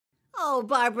Oh,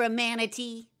 Barbara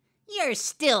Manatee, you're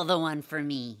still the one for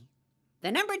me.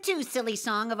 The number 2 silly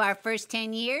song of our first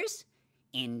 10 years,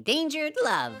 Endangered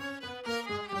Love.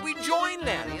 We join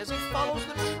Larry as he follows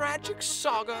the tragic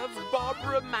saga of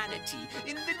Barbara Manatee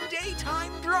in the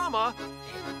daytime drama,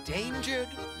 Endangered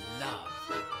Love.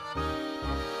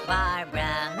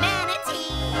 Barbara Manatee,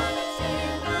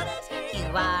 you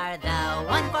are the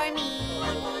one for me.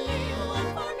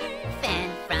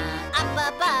 Sent from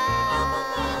up above,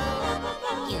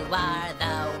 you are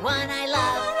the one I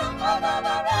love.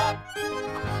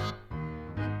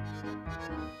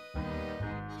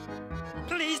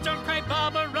 Please don't cry,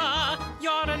 Barbara.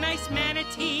 You're a nice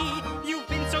manatee. You've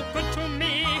been so good to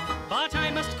me. But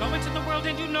I must go into the world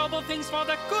and do noble things for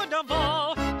the good of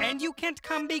all. And you can't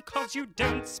come because you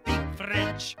don't speak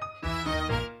French.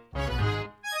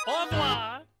 Au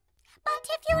revoir. But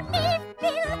if you leave,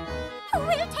 Bill, who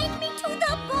will take me to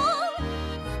the ball?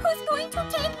 Who's going to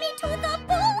take me to the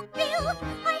ball, Bill?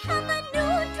 I have a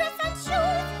new dress and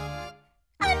shoes,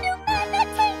 a new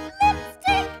manatee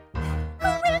lipstick. Who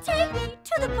will take me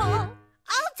to the ball?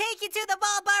 I'll take you to the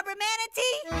ball, Barbara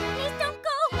Manatee. Please don't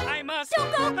go. I must.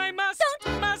 Don't go. I must.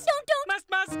 Don't. Must. Don't.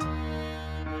 Must.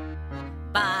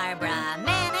 Barbara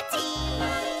Manatee,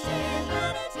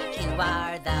 you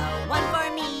are the one for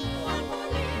me.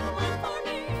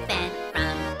 Sent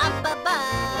from up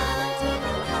above,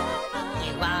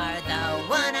 you are the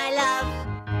one I love.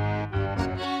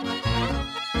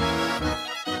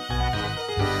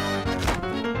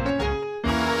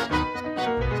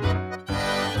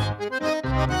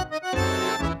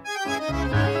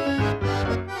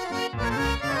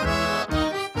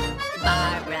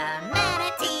 Barbara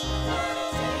Manatee,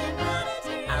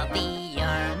 I'll be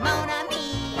your Mon Ami.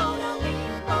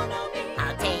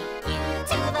 I'll take you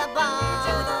to the ball.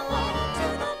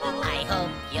 I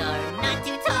hope you're not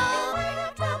too tall.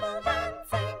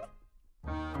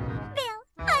 Bill,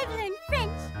 I've learned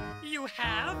French. You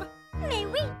have? Mais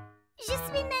oui, je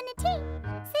suis manatee.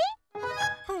 See?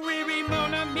 Oui, oui,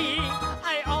 mon ami.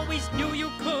 I always knew you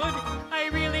could. I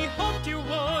really hoped you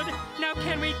would. Now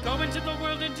can we go into the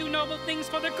world and do noble things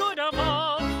for the good of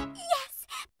all? Yes,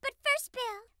 but first,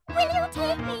 Bill, will you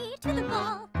take me to the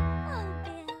ball? Oh,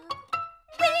 Bill,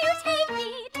 will you take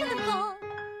me to the ball?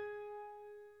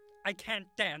 I can't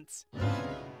dance.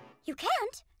 You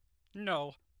can't.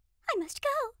 No. I must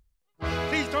go.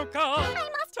 Please don't go. I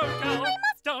must. Don't go. I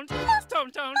must. Don't. Must.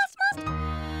 Don't. Must.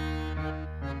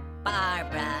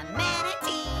 Barbara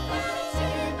Manatee,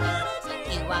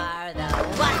 you are the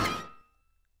one.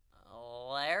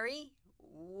 Larry,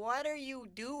 what are you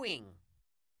doing?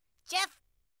 Jeff,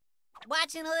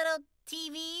 watching a little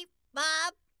TV,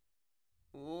 Bob?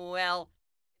 Well,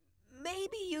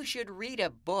 maybe you should read a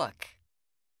book.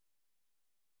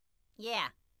 Yeah,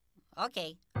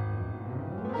 okay.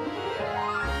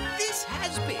 This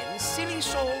has been Silly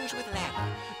Songs with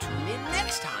Larry. Tune in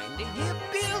next time to hear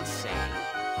Bill say,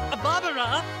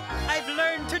 Barbara, I've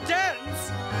learned to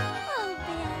dance. Oh,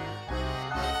 Bill.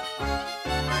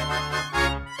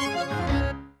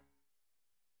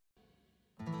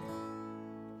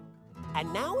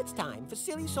 And now it's time for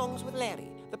Silly Songs with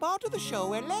Larry, the part of the show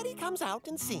where Larry comes out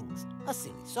and sings a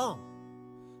silly song.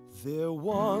 There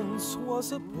once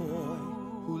was a boy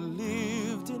who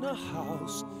lived in a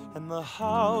house, and the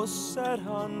house sat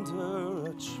under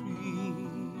a tree.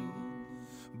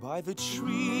 By the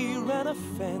tree ran a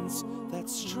fence that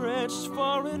stretched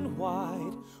far and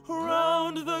wide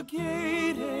around the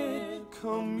gated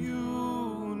community.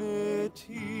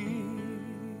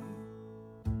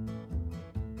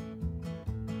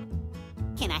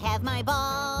 Can I have my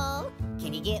ball?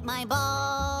 Can you get my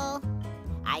ball?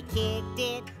 I kicked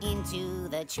it into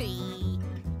the tree,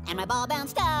 and my ball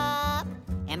bounced up,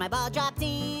 and my ball dropped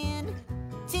in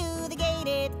to the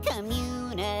gated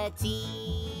community.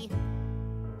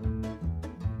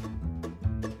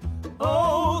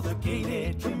 Oh, the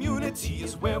gated community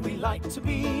is where we like to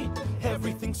be.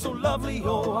 Everything's so lovely,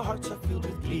 oh, our hearts are filled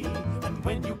with glee. And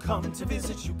when you come to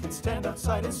visit, you can stand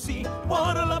outside and see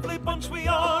what a lovely bunch we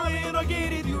are in our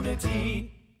gated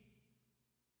unity.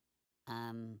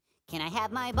 Can I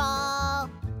have my ball?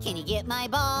 Can you get my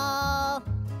ball?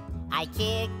 I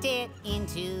kicked it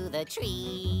into the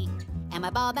tree, and my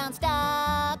ball bounced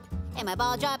up, and my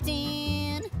ball dropped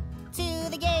in to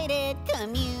the gated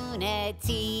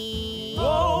community.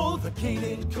 Oh, the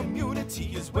gated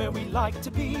community is where we like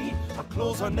to be. Our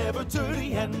clothes are never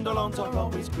dirty and our lawns are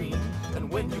always green.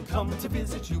 And when you come to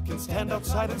visit, you can stand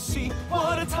outside and see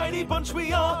what a tiny bunch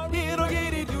we are in our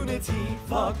gated unity.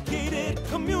 The gated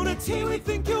community, we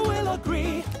think you will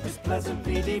agree, is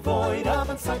pleasantly devoid of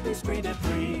unsightly stray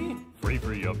debris. Free,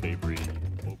 free, up, free.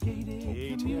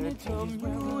 Gated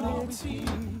community.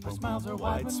 Our smiles are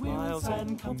wide when we're inside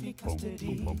and comfy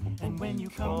custody. And when you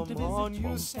come to visit,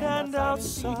 you stand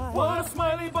outside. what a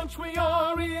smiley bunch we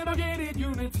are in our gated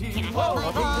unity. Can I have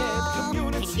my ball?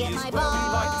 Community Can you get is my where we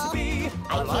like ball? to be.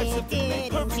 Our I lives have kicked been made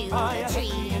it perfect into by the a tree,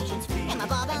 happy entrance fee. and my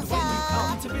ball bounced When you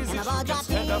come up, to and visit, my you ball can dropped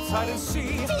stand in outside and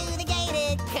see. to the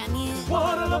gated commune.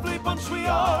 What a lovely bunch we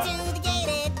are. To the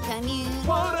gated commune.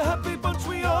 What a happy bunch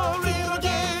we are in our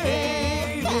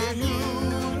gated community.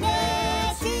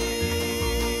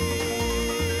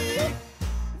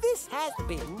 This has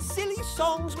been Silly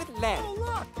Songs with Larry.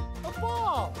 look, a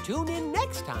ball. Tune in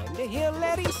next time to hear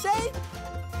Larry say...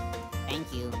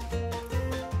 Thank you.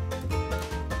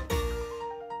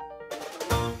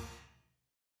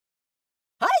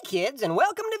 Hi, kids, and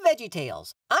welcome to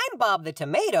VeggieTales. I'm Bob the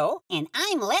Tomato, And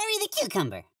I'm Larry the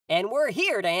Cucumber. and we're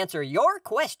here to answer your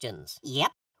questions.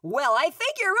 Yep. Well, I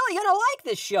think you're really gonna like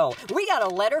this show. We got a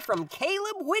letter from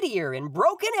Caleb Whittier in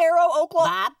Broken Arrow,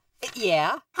 Oklahoma. Bob,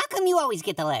 Yeah? how come you always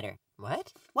get the letter?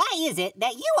 What? Why is it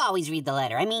that you always read the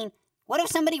letter? I mean, what if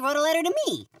somebody wrote a letter to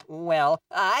me? Well,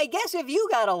 I guess if you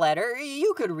got a letter,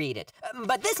 you could read it.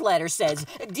 But this letter says...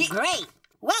 Great.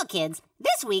 Well, kids,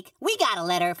 this week we got a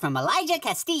letter from Elijah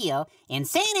Castillo in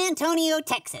San Antonio,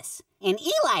 Texas. And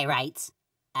Eli writes,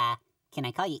 can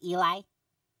I call you Eli?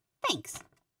 Thanks.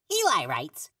 Eli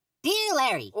writes, Dear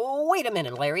Larry. Oh, wait a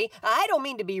minute, Larry. I don't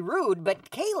mean to be rude, but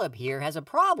Caleb here has a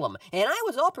problem, and I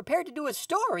was all prepared to do a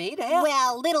story to help...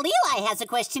 Well, little Eli has a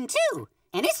question too.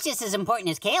 And it's just as important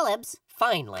as Caleb's.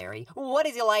 Fine, Larry. What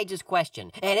is Elijah's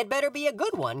question? And it better be a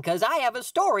good one, because I have a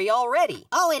story already.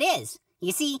 Oh, it is.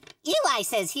 You see, Eli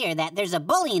says here that there's a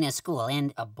bully in his school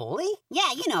and... A bully?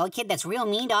 Yeah, you know, a kid that's real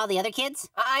mean to all the other kids.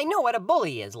 I know what a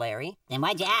bully is, Larry. Then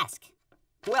why'd you ask?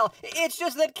 Well, it's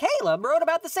just that Caleb wrote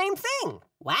about the same thing.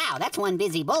 Wow, that's one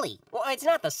busy bully. Well, it's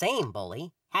not the same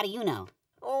bully. How do you know?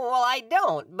 Oh, well, I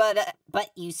don't, but, But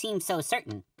you seem so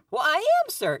certain. well, I am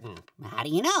certain. How do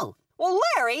you know? Well,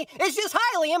 Larry, it's just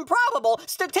highly improbable,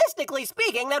 statistically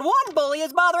speaking, that one bully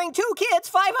is bothering two kids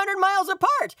 500 miles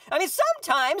apart. I mean,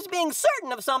 sometimes being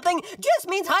certain of something just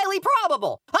means highly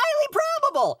probable. Highly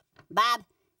probable! Bob,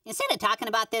 instead of talking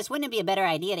about this, wouldn't it be a better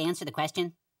idea to answer the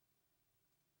question?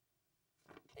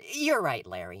 You're right,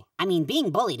 Larry. I mean, being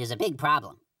bullied is a big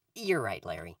problem. You're right,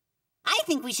 Larry. I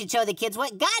think we should show the kids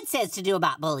what God says to do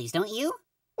about bullies, don't you?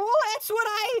 Well, that's what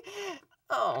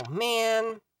Oh,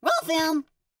 man. Roll film.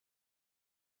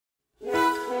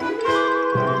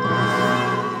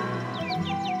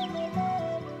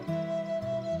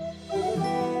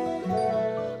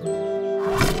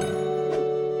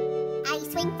 I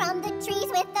swing from the trees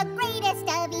with the greatest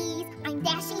of ease. I'm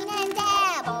dashing and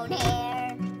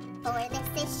debonair. For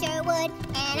this is Sherwood,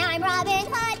 and I'm Robin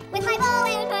Hood with my bow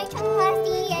and my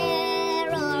trusty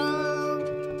arrow.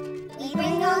 We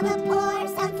bring all the poor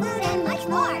some food and much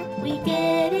more. We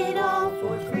get it all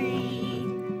for free.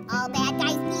 All bad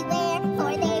guys beware,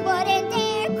 for they wouldn't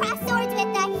dare cross swords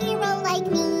with a hero like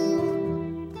me.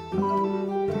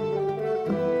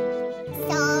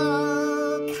 So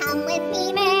come with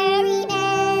me, merry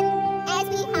men, as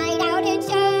we hide out in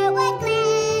Sherwood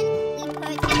Glen. We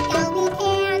protect all we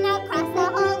can across the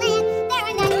whole land. There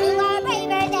are none who are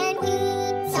braver than we.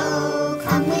 So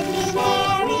come with me,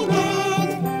 merry men,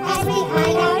 as we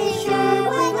hide out in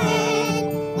Sherwood Glen.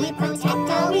 We protect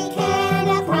all we can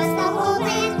across the whole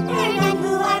land. There are none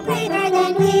who are braver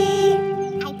than we.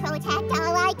 I protect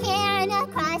all I can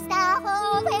across the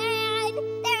whole land.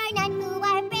 There are none who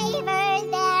are braver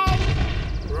than.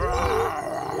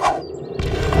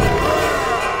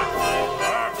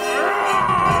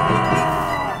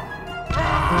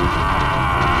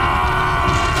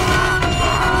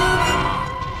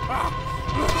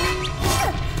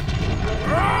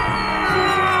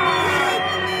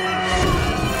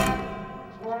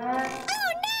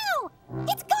 Oh no!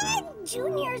 It's gone!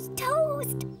 Junior's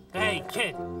toast. Hey,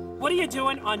 kid, what are you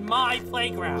doing on my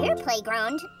playground? Your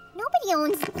playground. Nobody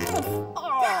owns this.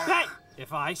 Hey,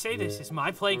 if I say this is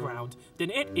my playground, then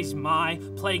it is my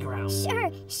playground. Sure,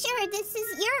 this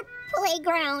is your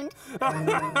playground.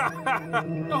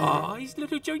 Oh, is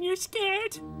little Junior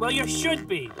scared? Well, you should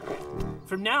be.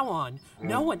 From now on,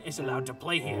 no one is allowed to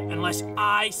play here unless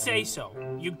I say so.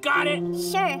 You got it?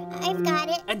 Sure, I've got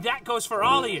it. And that goes for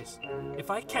all of you. If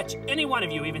I catch any one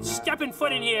of you even stepping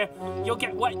foot in here, you'll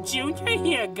get what Junior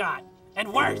here got.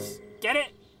 And worse. Get it?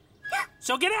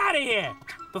 So get out of here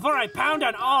before I pound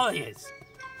on all of you.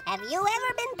 Have you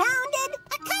ever been pounded?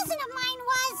 A cousin of mine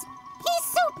was. He's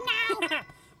soup now.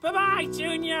 Bye-bye,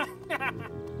 Junior.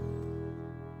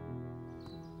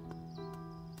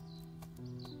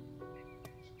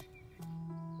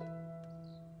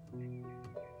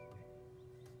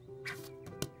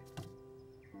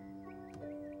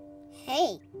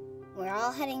 Hey, we're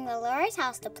all heading to Laura's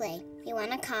house to play. You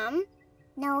wanna come?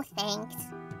 No, thanks.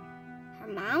 Her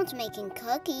mom's making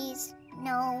cookies.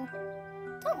 No.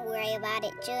 Don't worry about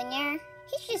it, Junior.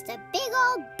 He's just a big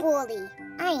old bully.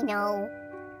 I know.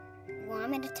 Want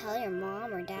me to tell your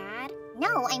mom or dad?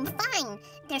 No, I'm fine.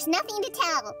 There's nothing to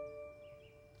tell.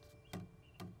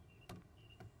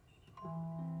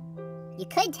 You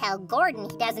could tell Gordon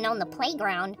he doesn't own the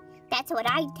playground. That's what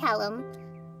I'd tell him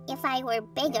if I were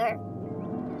bigger.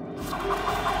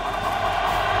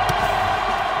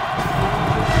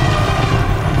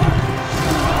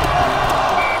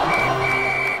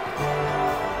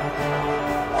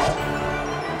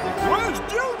 Where's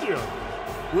Junior?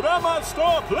 Without my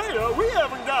star player, we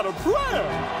haven't got a prayer.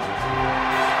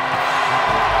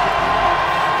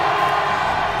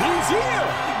 He's here!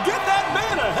 Get that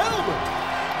man a helmet!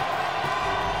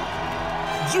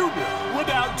 Junior, we're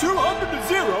down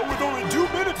 200-0 with only 2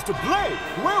 minutes to play.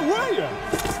 Where were you?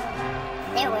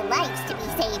 There were lives to be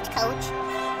saved, Coach.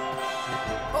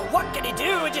 But what can he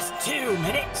do in just 2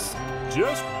 minutes?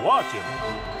 Just watch him.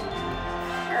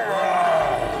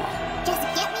 Just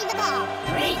get me the ball.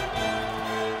 3,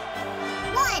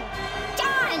 1,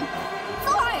 John,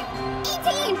 4,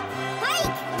 18,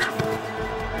 hike!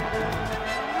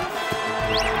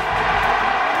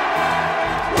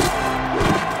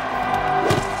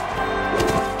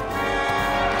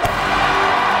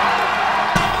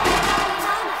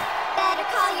 Better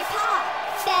call your pa.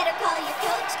 Better call your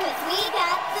coach, 'cause we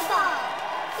got the ball.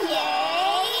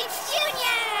 Yay,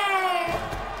 Junior!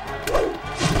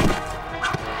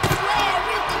 Square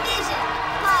root division,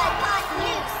 pod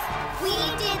use. We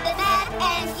did the math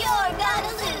and you're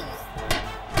gonna lose.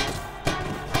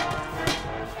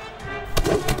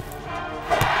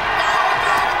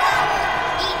 Gobble,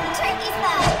 eating turkey's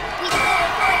fun. We score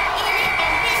a quarter in it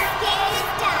and this game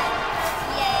is done.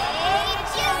 Yay,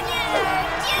 Junior!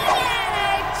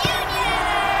 Junior! Junior!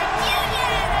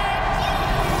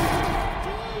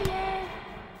 Junior!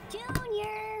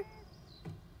 Junior!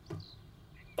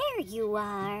 There you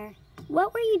are.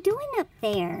 What were you doing up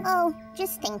there? Oh,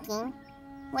 just thinking.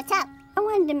 What's up? I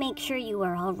wanted to make sure you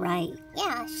were all right.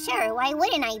 Yeah, sure. Why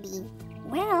wouldn't I be?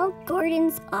 Well,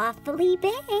 Gordon's awfully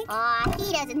big. Aw,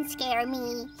 he doesn't scare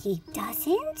me. He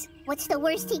doesn't? What's the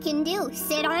worst he can do?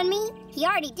 Sit on me? He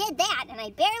already did that, and I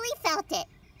barely felt it.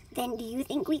 Then do you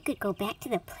think we could go back to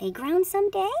the playground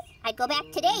someday? I'd go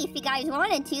back today if you guys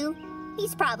wanted to.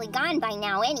 He's probably gone by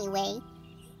now anyway.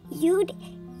 You'd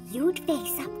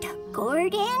face up to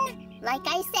Gordon? Like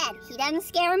I said, he doesn't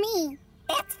scare me.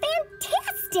 That's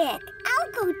fantastic!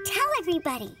 I'll go tell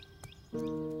everybody.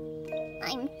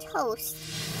 I'm toast.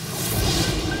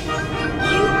 You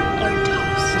are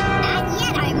toast. Not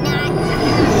yet, I'm not.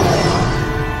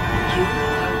 You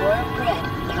are warm bread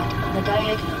cut on the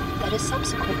diagonal that is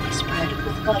subsequently spread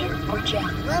with butter or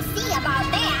jam. We'll see about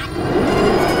that.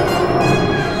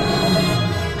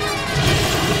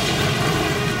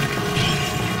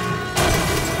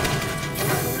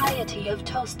 Variety of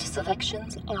toast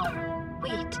selections are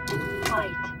wheat,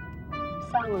 white,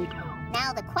 sourdough.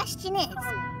 Now the question is,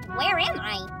 where am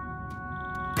I?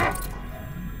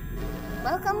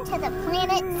 Welcome to the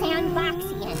planet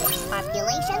Sandboxian.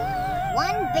 Population,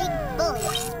 1 big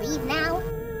bully. Leave now,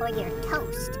 or you're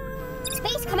toast.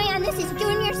 Space Command, this is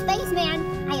Junior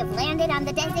Spaceman. I have landed on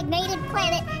the designated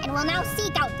planet and will now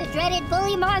seek out the dreaded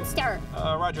bully monster.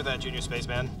 Roger that, Junior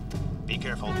Spaceman. Be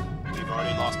careful. We've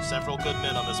already lost several good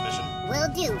men on this mission. Will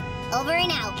do. Over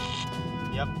and out.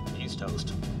 Yep, he's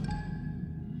toast.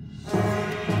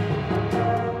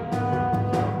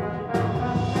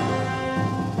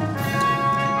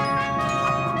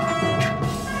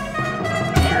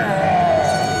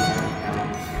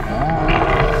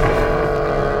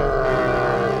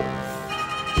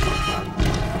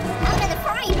 Out of the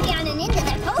frying pan and into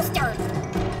the toaster.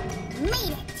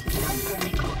 Made it.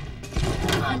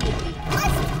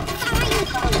 Let's find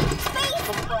space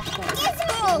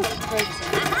Gizmo!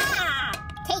 Aha!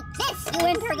 Take this, you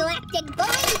intergalactic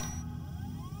bully!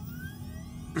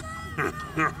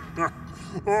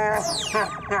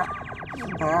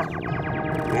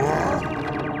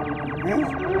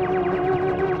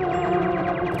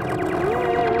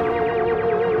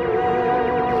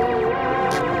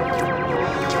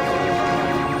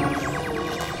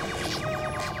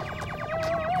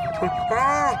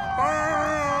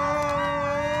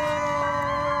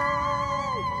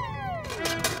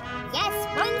 Yes,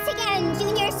 once again,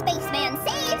 Junior Spaceman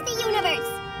saves the universe!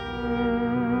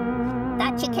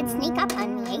 Thought you could sneak up on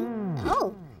me, eh?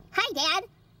 Oh, hi, Dad.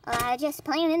 Just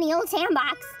playing in the old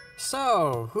sandbox.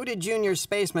 So, who did Junior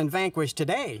Spaceman vanquish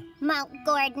today? Mount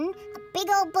Gordon, a big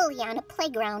old bully on a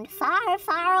playground far,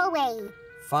 far away.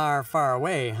 Far, far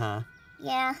away, huh?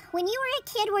 Yeah, when you were a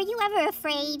kid, were you ever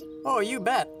afraid? Oh, you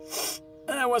bet.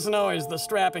 I wasn't always the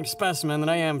strapping specimen that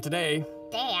I am today.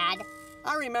 Dad.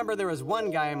 I remember there was one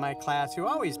guy in my class who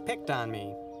always picked on me.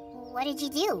 What did you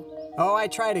do? Oh, I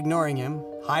tried ignoring him,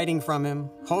 hiding from him,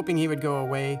 hoping he would go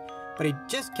away, but he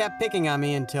just kept picking on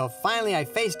me until finally I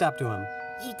faced up to him.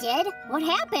 You did? What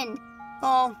happened?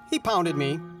 Oh, he pounded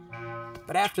me.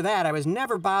 But after that, I was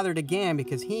never bothered again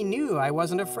because he knew I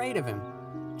wasn't afraid of him.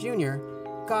 Junior,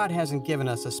 God hasn't given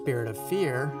us a spirit of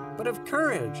fear, but of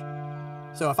courage.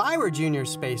 So if I were Junior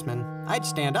Spaceman, I'd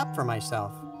stand up for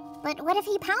myself. But what if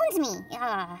he pounds me?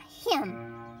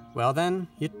 Him. Well then,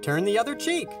 you turn the other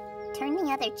cheek. Turn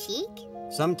the other cheek?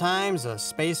 Sometimes a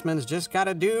spaceman's just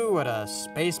gotta do what a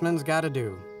spaceman's gotta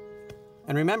do.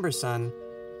 And remember, son,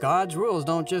 God's rules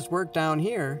don't just work down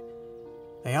here.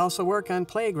 They also work on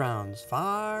playgrounds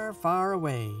far, far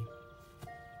away.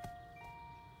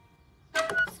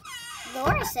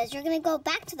 Laura says you're gonna go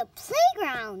back to the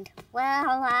playground.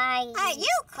 Well, Are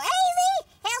you crazy?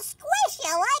 He'll squish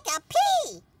you like a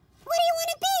pea. What do you want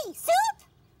to be, soup?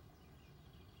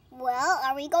 Well,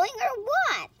 are we going or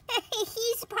what?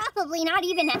 He's probably not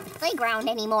even at the playground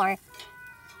anymore.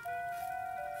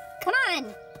 Come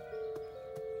on.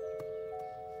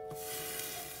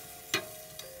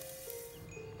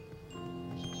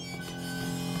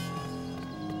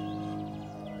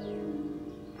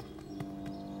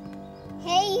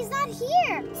 Hey, he's not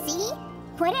here. See?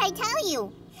 What did I tell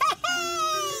you?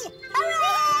 Hey!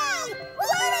 Hooray!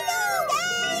 Way to go,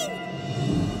 guys!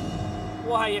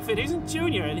 Why, if it isn't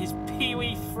Junior and his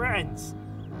pee-wee friends.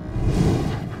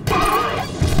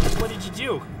 What did you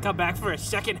do? Come back for a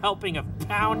second helping of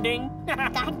pounding?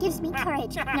 God gives me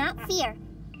courage, not fear.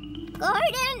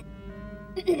 Gordon!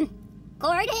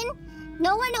 Gordon,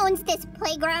 no one owns this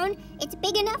playground. It's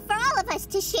big enough for all of us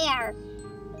to share.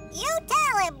 You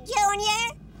tell him,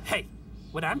 Junior! Hey,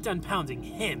 when I'm done pounding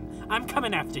him, I'm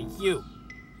coming after you.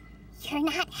 You're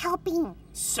not helping.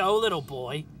 So, little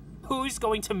boy, who's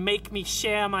going to make me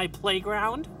share my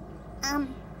playground? I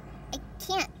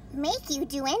can't make you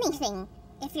do anything.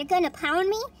 If you're gonna pound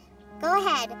me, go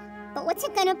ahead. But what's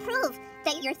it gonna prove?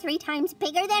 That you're 3 times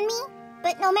bigger than me?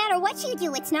 But no matter what you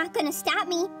do, it's not gonna stop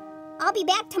me. I'll be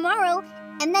back tomorrow,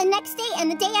 and the next day, and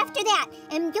the day after that,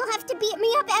 and you'll have to beat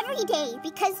me up every day,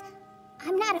 because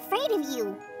I'm not afraid of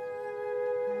you.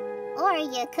 Or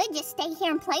you could just stay here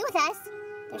and play with us.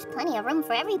 There's plenty of room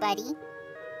for everybody.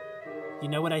 You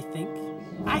know what I think?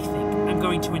 I think I'm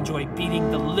going to enjoy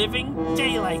beating the living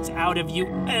daylights out of you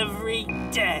every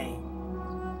day.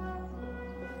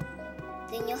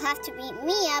 Then you'll have to beat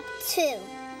me up, too.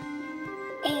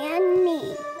 And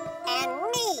me. And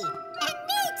me. And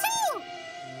me, too!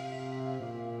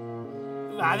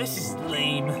 Ah, this is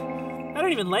lame. I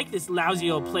don't even like this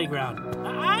lousy old playground.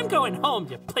 I'm going home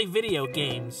to play video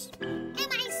games. Am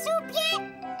I soup yet?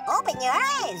 Open your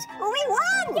eyes! We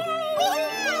won! Yay!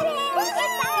 We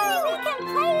got it! We can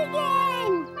play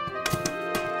again!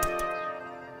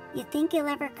 You think he'll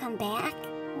ever come back?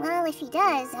 Well, if he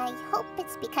does, I hope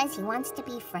it's because he wants to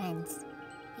be friends.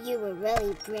 You were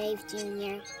really brave,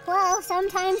 Junior. Well,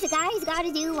 sometimes a guy's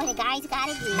gotta do what a guy's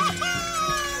gotta do.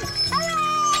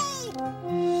 Hooray!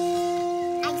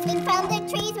 I sing from the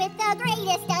trees with the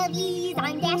greatest of ease.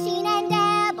 I'm dashing and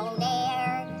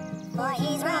debonair. For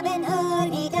he's Robin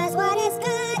Hood, he does what is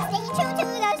good. Staying true to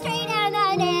the straight and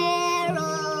the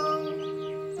narrow.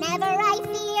 Never I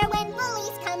fear when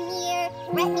bullies come near,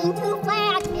 threatening to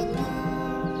flatten me.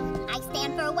 I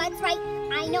stand for what's right,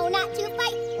 I know not to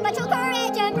fight, but show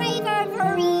courage and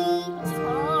bravery. So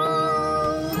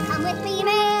come with me,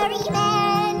 merry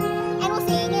men, and we'll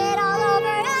sing it all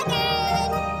over again.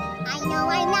 I know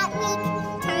I'm not weak,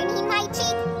 turning my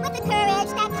cheek with the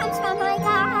courage that comes from my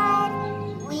God.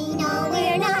 We know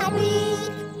we're not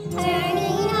weak,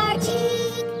 turning our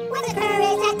cheek with the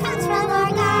courage that comes from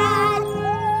our God.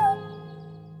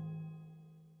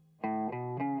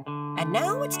 And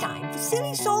now it's time for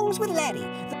Silly Songs with Larry,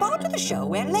 the part of the show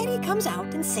where Larry comes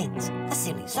out and sings a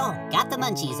silly song. Got the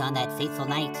munchies on that fateful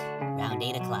night, around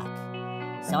 8 o'clock.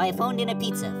 So I phoned in a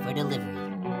pizza for delivery.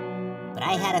 But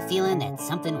I had a feeling that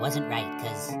something wasn't right,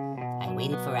 because I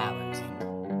waited for hours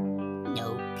and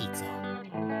no pizza.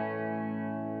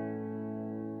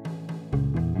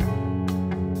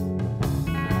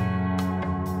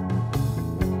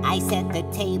 I set the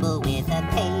table with a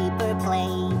paper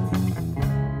plate.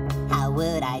 How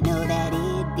would I know that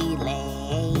it'd be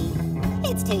late?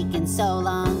 It's taken so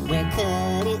long, where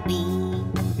could it be?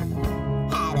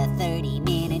 Had a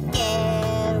 30-minute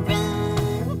guarantee.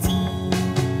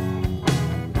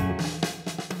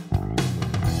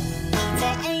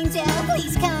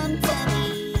 please come to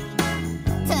me.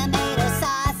 Tomato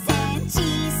sauce and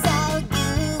cheese so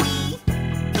gooey.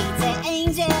 Pizza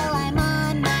angel, I'm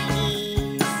on my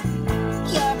knees.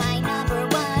 You're my number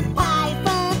one pie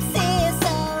from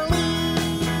Sicily.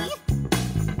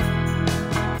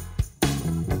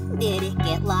 Did it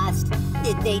get lost?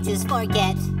 Did they just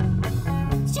forget?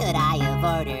 Should I have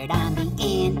ordered on the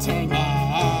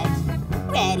internet?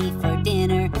 Ready for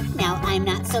dinner, now I'm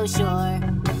not so sure.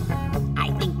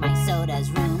 I think my soda's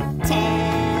room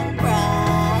temperature.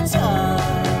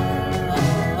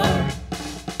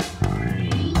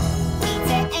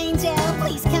 Pizza angel,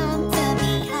 please come to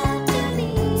me.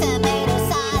 Tomato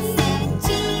sauce and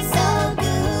cheese so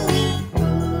gooey.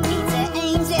 Pizza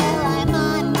angel, I'm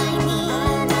on my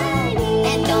knees.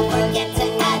 And don't forget to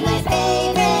add my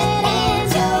favorite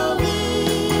anchovies.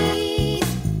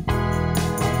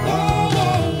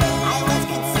 I was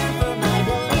concerned for my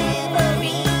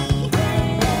delivery.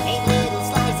 8 little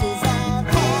slices of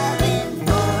heaven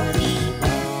for me.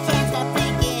 Can't stop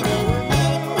thinking it'll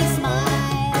make me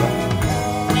smile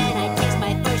when I taste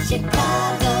my first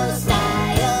Chicago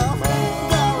style.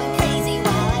 Going crazy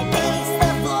while I pace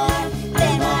the floor.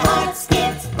 Then my heart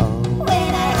skipped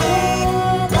when I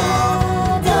heard the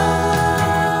door.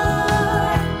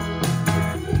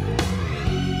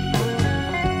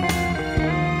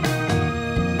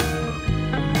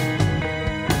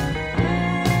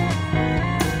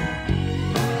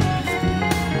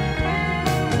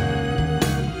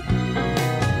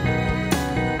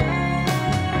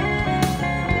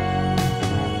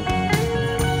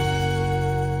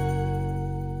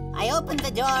 I opened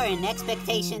the door in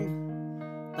expectation,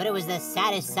 but it was the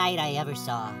saddest sight I ever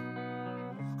saw.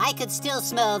 I could still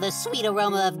smell the sweet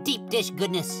aroma of deep dish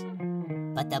goodness,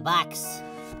 but the box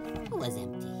was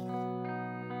empty.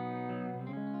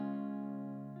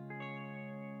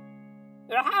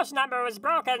 Your house number was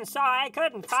broken, so I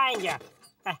couldn't find you.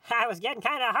 I was getting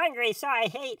kind of hungry, so I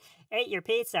ate your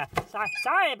pizza.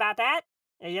 Sorry about that.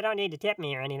 You don't need to tip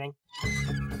me or anything.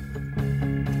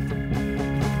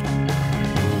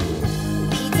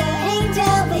 Pizza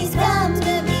angel, please come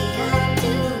to me.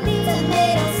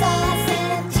 Tomato sauce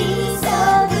and cheese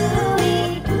so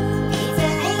gooey. Pizza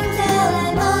angel,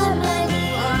 I'm on my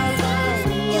knees.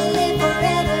 You'll live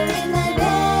forever in my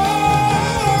memory.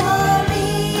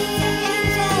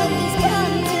 Angel, please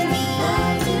come to me.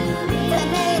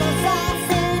 Tomato sauce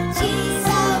and cheese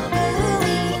so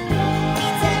gooey.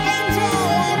 Pizza angel,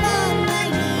 I'm on my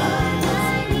knees.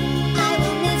 I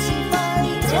will miss you for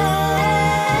eternity.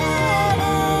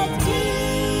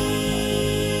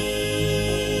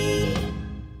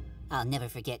 I'll never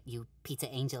forget you, Pizza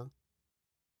Angel.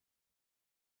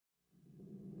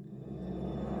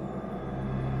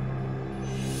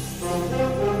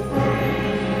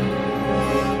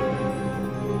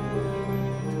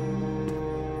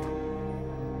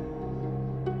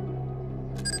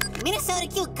 Minnesota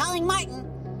Cute calling Martin.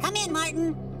 Come in,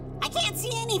 Martin. I can't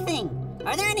see anything.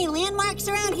 Are there any landmarks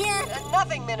around here?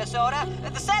 Nothing, Minnesota.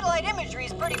 The satellite imagery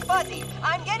is pretty fuzzy.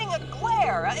 I'm getting a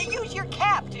glare. Use your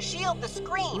cap to shield the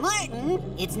screen. Martin,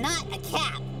 it's not a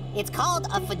cap. It's called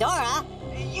a fedora.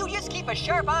 You just keep a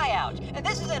sharp eye out.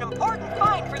 This is an important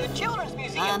find for the Children's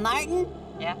Museum. Martin?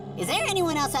 Yeah? Is there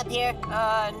anyone else up here?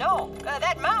 No.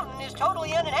 That mountain is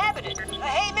totally uninhabited.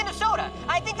 Hey, Minnesota,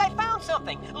 I think I found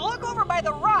something. Look over by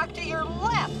the rock to your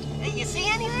left. You see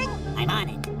anything? I'm on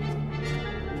it.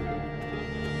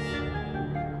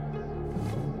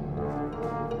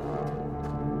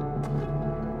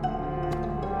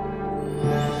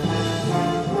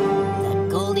 The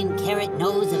golden carrot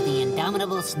nose of the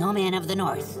indomitable snowman of the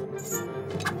north.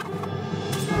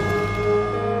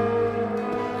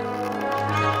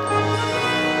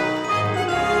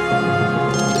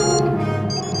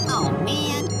 Oh,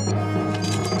 man.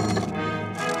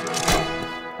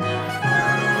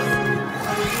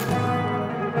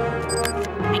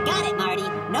 I got it, Marty.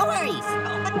 No worries.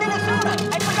 Oh, but Minnesota,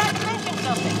 I forgot to mention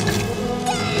something.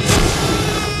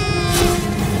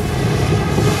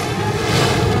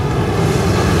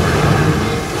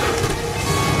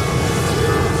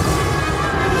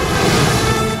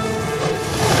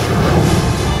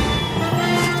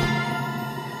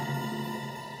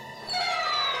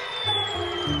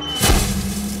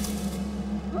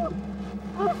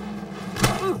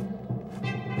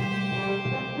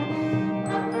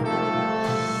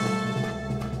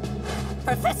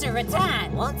 Professor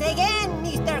Rattan. Once again,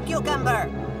 Mr. Cucumber.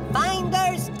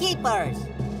 Finders keepers.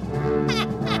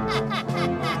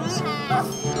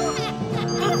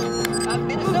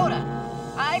 Minnesota,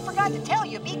 I forgot to tell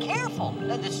you, be careful.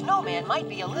 The snowman might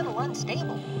be a little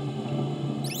unstable.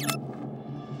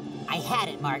 I had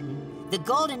it, Martin. The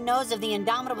golden nose of the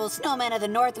indomitable snowman of the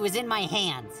north was in my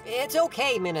hands. It's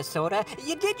okay, Minnesota.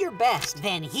 You did your best.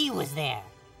 Then he was there.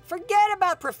 Forget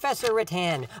about Professor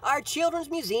Rattan. Our children's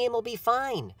museum will be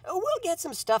fine. We'll get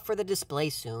some stuff for the display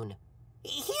soon.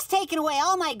 He's taken away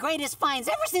all my greatest finds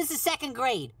ever since the 2nd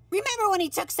grade. Remember when he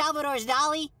took Salvador's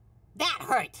dolly? That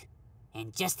hurt.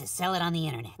 And just to sell it on the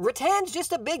internet. Rattan's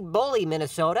just a big bully,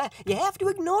 Minnesota. You have to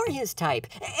ignore his type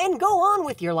and go on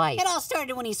with your life. It all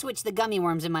started when he switched the gummy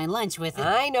worms in my lunch with it.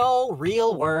 I know,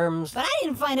 real worms. But I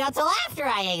didn't find out till after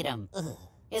I ate them.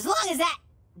 As long as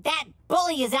that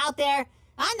bully is out there,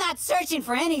 I'm not searching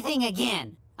for anything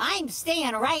again. I'm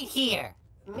staying right here.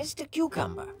 Mr.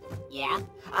 Cucumber. Yeah?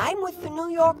 I'm with the New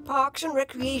York Parks and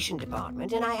Recreation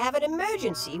Department, and I have an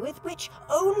emergency with which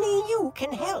only you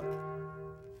can help.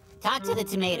 Talk to the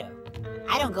tomato.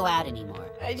 I don't go out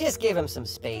anymore. Just give him some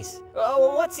space.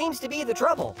 Oh, what seems to be the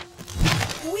trouble?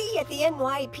 We at the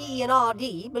NYP and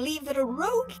RD believe that a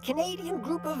rogue Canadian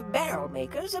group of barrel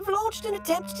makers have launched an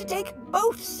attempt to take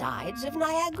both sides of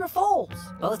Niagara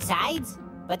Falls. Both sides?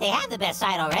 But they have the best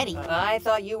side already. I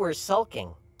thought you were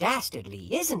sulking. Dastardly,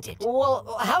 isn't it?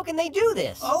 Well, how can they do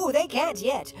this? Oh, they can't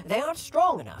yet. They aren't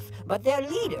strong enough. But their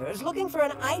leader is looking for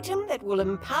an item that will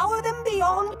empower them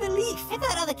beyond belief. I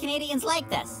thought other Canadians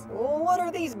liked us. What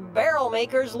are these barrel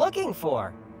makers looking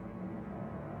for?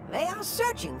 They are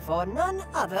searching for none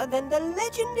other than the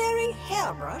legendary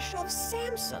hairbrush of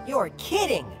Samson. You're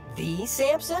kidding. The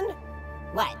Samson?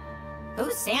 What?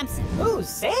 Who's Samson? Who's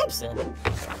Samson?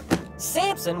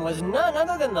 Samson was none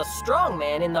other than the strong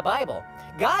man in the Bible.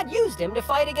 God used him to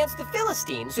fight against the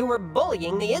Philistines who were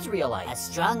bullying the Israelites.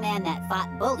 A strong man that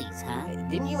fought bullies, huh?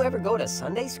 Didn't you ever go to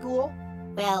Sunday school?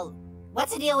 Well,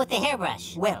 what's the deal with the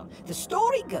hairbrush? Well, the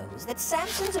story goes that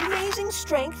Samson's amazing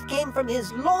strength came from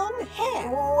his long hair.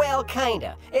 Well,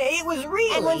 kinda. It was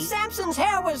really... And when Samson's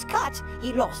hair was cut,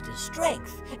 he lost his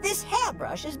strength. This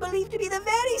hairbrush is believed to be the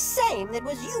very same that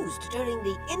was used during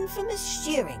the infamous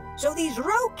shearing. So these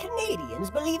rogue Canadians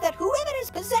believe that whoever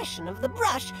has possession of the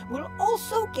brush will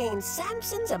also gain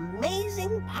Samson's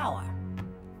amazing power.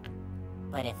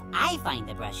 But if I find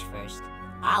the brush first,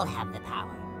 I'll have the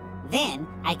power. Then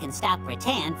I can stop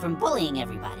Rattan from bullying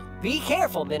everybody. Be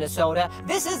careful, Minnesota.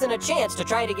 This isn't a chance to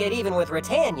try to get even with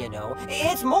Rattan, you know.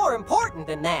 It's more important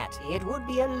than that. It would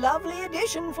be a lovely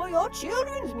addition for your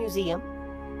children's museum.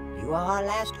 You are our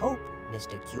last hope,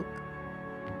 Mr. Cuke.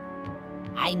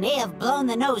 I may have blown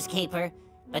the nose caper,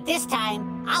 but this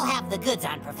time I'll have the goods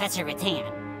on Professor Rattan.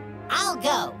 I'll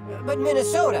go. But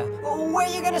Minnesota, where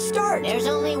are you gonna start? There's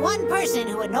only one person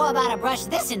who would know about a brush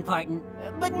this important.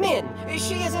 But Min,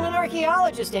 she isn't an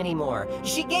archaeologist anymore.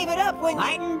 She gave it up when...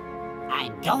 Martin,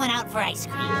 I'm going out for ice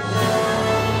cream.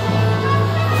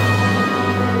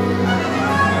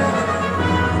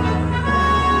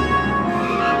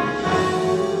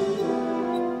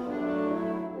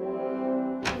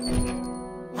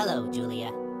 Hello,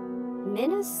 Julia.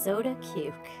 Minnesota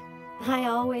Cuke. I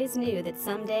always knew that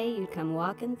someday you'd come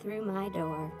walking through my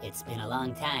door. It's been a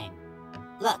long time.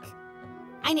 Look,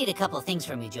 I need a couple things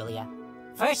from you, Julia.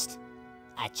 First,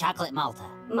 a chocolate Malta.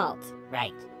 Malt.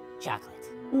 Right,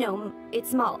 chocolate. No,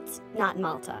 it's malt, not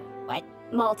Malta. What?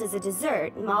 Malt is a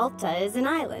dessert, Malta is an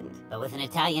island. But with an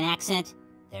Italian accent,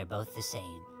 they're both the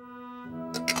same.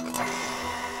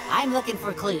 I'm looking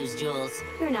for clues, Jules.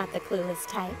 You're not the clueless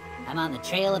type. I'm on the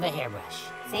trail of a hairbrush.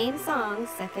 Same song,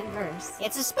 second verse.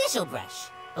 It's a special brush.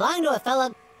 Belonged to a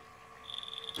fella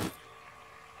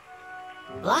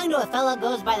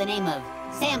goes by the name of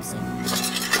Samson.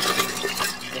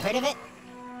 You heard of it?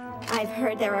 I've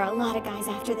heard there are a lot of guys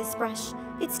after this brush.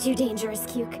 It's too dangerous,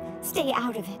 Cuke. Stay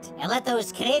out of it. And let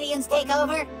those Canadians take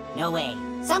over? No way.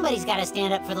 Somebody's got to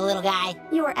stand up for the little guy.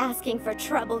 You're asking for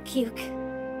trouble, Cuke.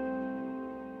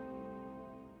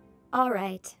 All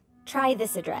right. Try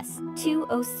this address,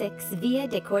 206 Via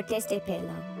de Cortes de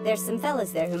Pelo. There's some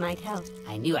fellas there who might help.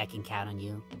 I knew I can count on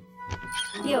you.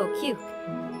 Yo,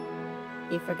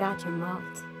 Cuke. You forgot your malt.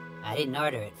 I didn't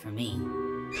order it for me.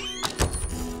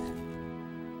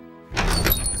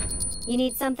 You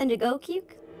need something to go,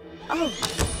 Cuke? Oh,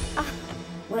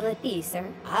 what'll it be, sir?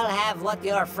 I'll have what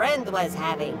your friend was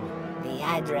having. The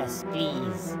address,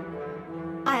 please.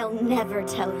 I'll never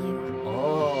tell you.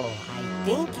 Oh, I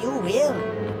think you will.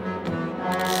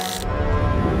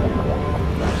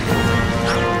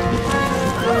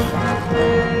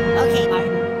 Okay,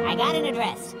 Martin, I got an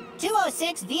address.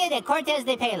 206 Via de Cortes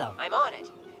de Pelo. I'm on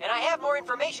it. and I have more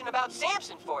information about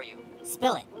Samson for you.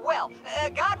 Spill it. Well,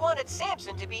 God wanted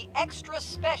Samson to be extra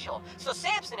special, so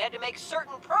Samson had to make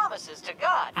certain promises to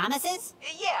God. Promises?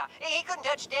 Yeah, he couldn't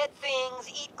touch dead things,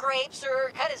 eat grapes,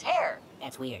 or cut his hair.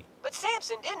 That's weird. But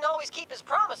Samson didn't always keep his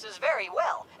promises very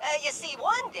well. You see,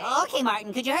 one day... Okay,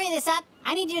 Martin, could you hurry this up?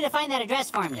 I need you to find that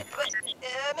address for me. But,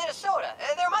 Minnesota,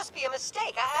 there must be a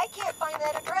mistake. I can't find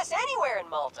that address anywhere in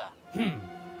Malta.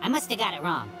 I must have got it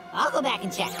wrong. I'll go back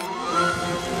and check.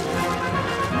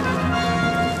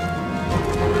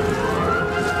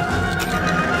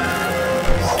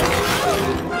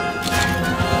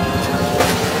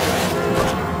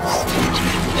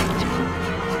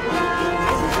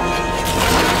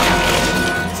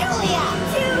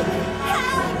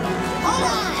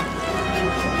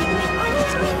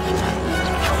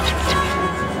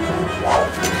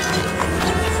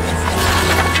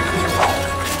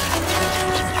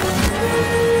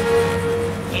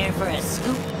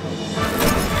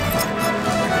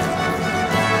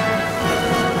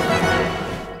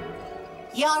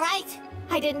 You all right?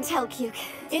 I didn't tell Cuke.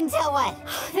 Didn't tell what?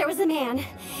 There was a man.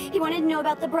 He wanted to know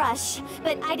about the brush,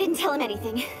 but I didn't tell him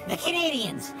anything. The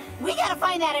Canadians. We gotta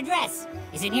find that address.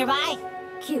 Is it nearby?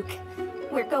 Cuke,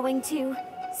 we're going to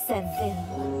Seville.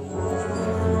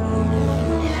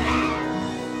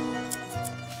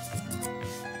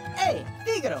 Hey,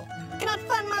 Figaro, cannot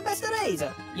find my best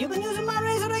razor. You been using my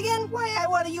razor again? Why I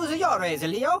want to use your razor,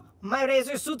 Leo? My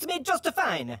razor suits me just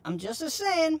fine. I'm just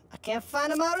saying, I can't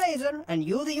find my razor, and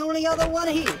you the only other one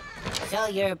here. So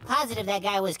you're positive that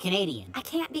guy was Canadian? I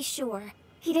can't be sure.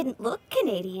 He didn't look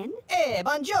Canadian. Hey,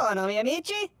 buongiorno, mi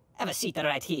amici. Have a seat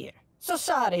right here. So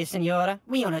sorry, signora.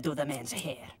 We only do the men's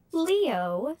hair.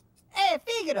 Leo? Hey,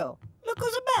 Figaro, look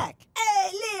who's back.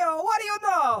 Hey, Leo, what do you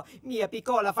know? Mia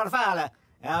piccola farfalla.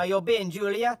 How you been,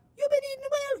 Julia? You been eating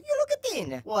well? You look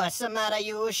thin. What's the matter,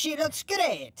 you? She looks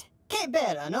great. Que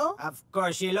bella, no? Of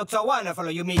course she looks so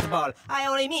wonderful, you meatball. I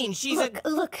only mean she's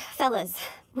Look, fellas.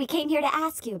 We came here to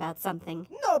ask you about something.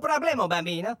 No problemo,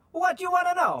 bambina. What you want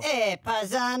to know? Hey,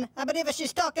 Pazan, I believe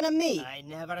she's talking to me. I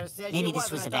never said Maybe this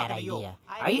was a bad idea.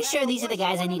 Are you sure these are the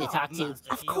guys I need to talk to?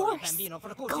 Of course.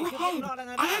 Go ahead.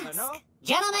 Ask.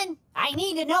 Gentlemen, I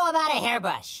need to know about a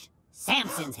hairbrush.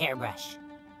 Samson's hairbrush.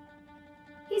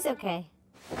 He's okay.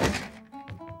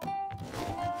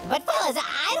 But fellas,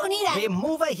 I don't need a...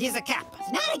 Remove his cap.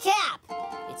 It's not a cap.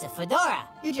 It's a fedora.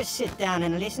 You just sit down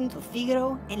and listen to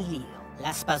Figaro and Leo. La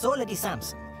Spazola di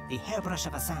Samson, the hairbrush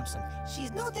of a Samson.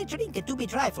 She's not a drink to be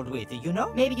trifled with, you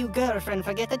know? Maybe your girlfriend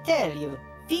forget to tell you.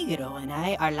 Figaro and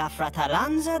I are La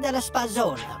Fratellanza della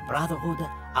Spazola, Brotherhood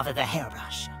of the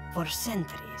Hairbrush. For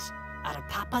centuries, our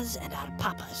papas and our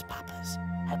papas' papas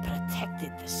have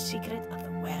protected the secret of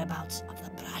the whereabouts of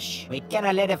the brush. We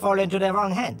cannot let it fall into the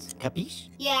wrong hands, capiche?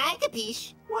 Yeah, I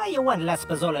capiche. Why you want La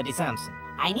Spazola di Samson?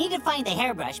 I need to find the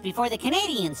hairbrush before the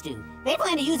Canadians do. They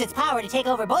plan to use its power to take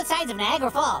over both sides of Niagara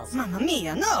Falls. Mamma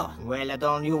mia, no! Well,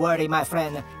 don't you worry, my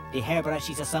friend. The hairbrush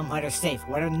is somewhere safe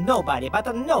where nobody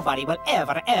but nobody will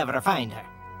ever find her.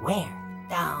 Where?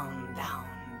 Down, down,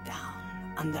 down,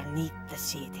 underneath the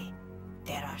city.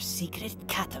 There are secret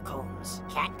catacombs.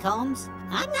 Catacombs?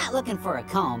 I'm not looking for a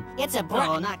comb. It's a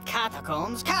No, not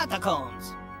catacombs,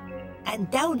 catacombs.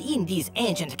 And down in these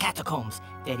ancient catacombs,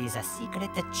 there is a secret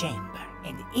chamber.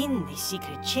 And in the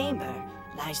secret chamber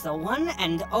lies the one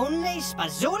and only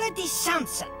Spazola di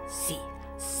Samson. See,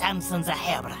 Samson's a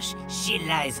hairbrush. She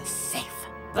lies safe.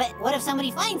 But what if somebody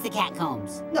finds the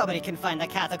catacombs? Nobody can find the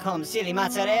catacombs, silly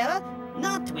mozzarella.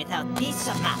 Not without this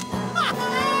map.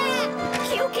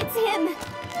 Cuke, it's him!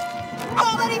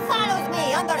 Nobody follows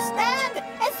me, understand?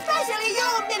 Especially you,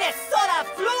 Minnesota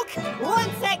fluke!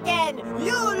 Once again,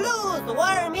 you lose,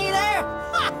 worm eater!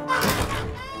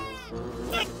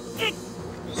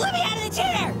 Let me out of the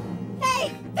chair! Hey,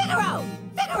 Figaro!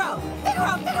 Figaro!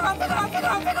 Figaro! Figaro! Figaro!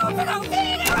 Figaro! Figaro! Figaro!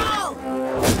 Figaro!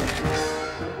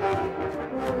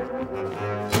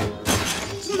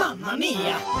 Mamma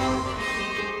mia!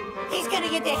 He's gonna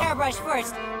get the hairbrush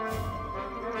first.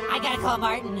 I gotta call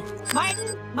Martin.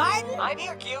 Martin? Martin? I'm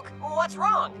here, Cuke. What's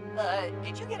wrong?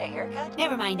 Did you get a haircut?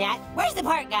 Never mind that. Where's the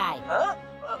part guy? Huh?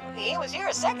 He was here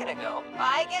a second ago.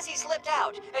 I guess he slipped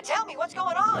out. Tell me what's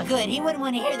going on. Good, he wouldn't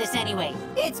want to hear this anyway.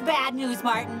 It's bad news,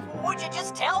 Martin. Would you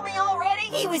just tell me already?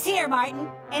 He was here, Martin,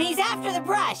 and he's after the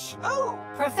brush. Who?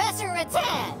 Professor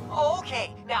Rattan.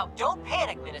 Okay, now don't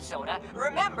panic, Minnesota.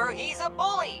 Remember, he's a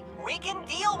bully. We can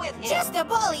deal with him. Just a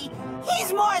bully?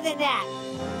 He's more than that.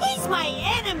 He's my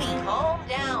enemy. Calm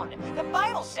down. The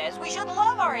Bible says we should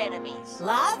love our enemies.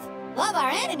 Love? Love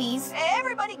our enemies?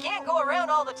 Everybody can't go around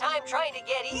all the time trying to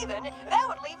get even. That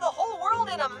would leave the whole world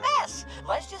in a mess.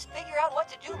 Let's just figure out what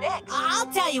to do next. I'll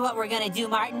tell you what we're gonna do,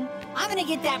 Martin. I'm gonna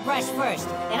get that brush first,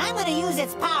 and I'm gonna use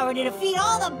its power to defeat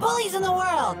all the bullies in the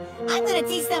world. I'm gonna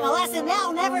teach them a lesson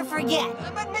they'll never forget.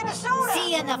 But Minnesota!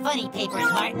 See you in the funny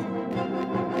papers, Martin.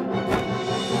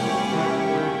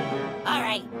 All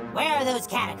right, where are those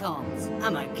catacombs?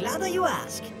 I'm glad you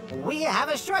ask. We have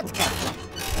a shortcut.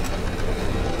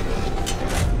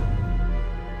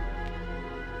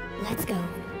 Let's go.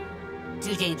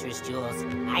 Too dangerous, Jules.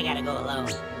 I gotta go alone.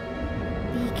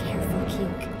 Be careful,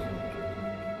 Cuke.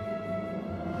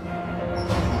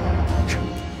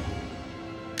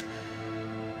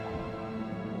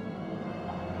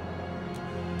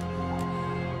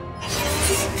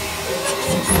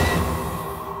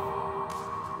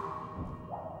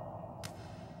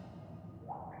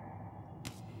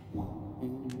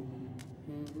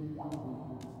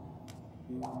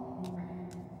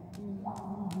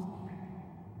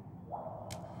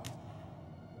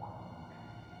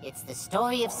 It's the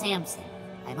story of Samson.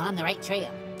 I'm on the right trail.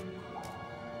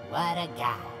 What a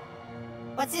guy.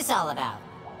 What's this all about?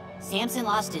 Samson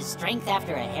lost his strength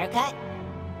after a haircut?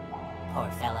 Poor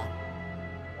fella.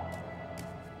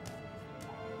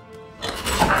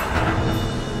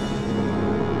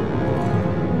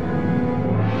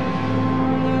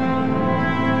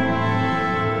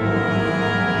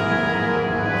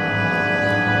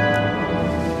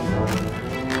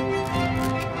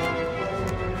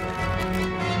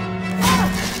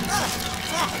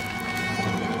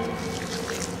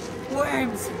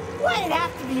 Worms! Why'd it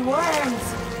have to be worms?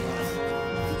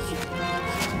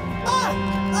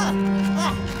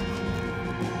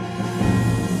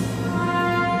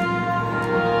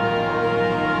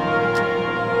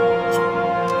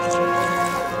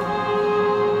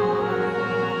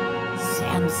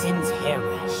 Samson's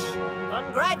hairbrush.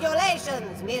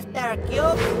 Congratulations, Mr.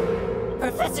 Cuke.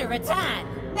 Professor Rattan!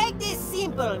 Make this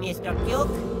simple, Mr.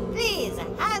 Cuke. Please,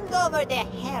 hand over the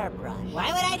hairbrush.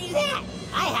 Why would I do that?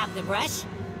 I have the brush.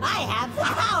 I have the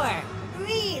power.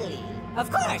 Really?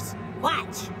 Of course.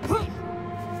 Watch.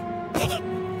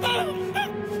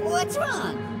 What's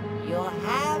wrong? You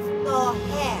have no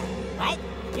hair. What?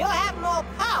 You have no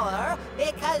power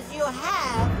because you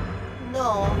have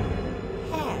no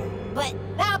hair. But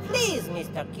now please,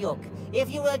 Mr. Cuke, if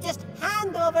you will just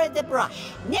hand over the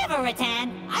brush. Never,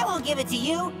 Rattan. I won't give it to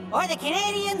you, or the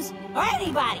Canadians, or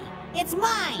anybody. It's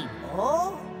mine.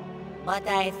 Oh? But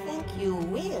I think you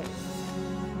will.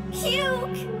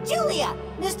 Cuke! Julia!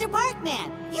 Mr.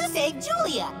 Parkman! You saved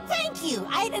Julia! Thank you!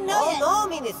 I didn't know that— Oh,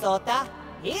 no, Minnesota.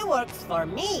 He works for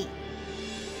me.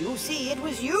 You see, it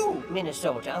was you,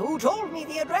 Minnesota, who told me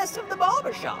the address of the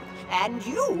barber shop. And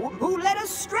you who led us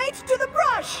straight to the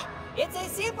brush. It's a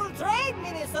simple trade,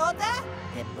 Minnesota.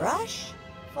 The brush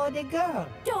for the girl.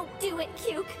 Don't do it,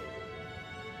 Cuke.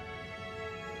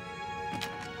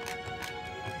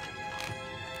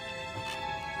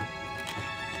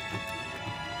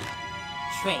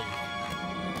 Trade.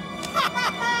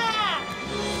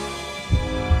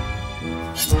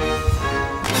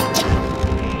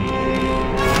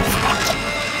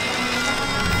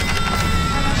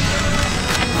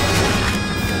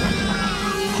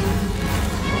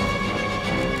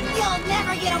 You'll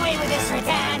never get away with this,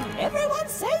 Rattan! Everyone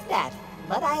says that,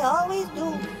 but I always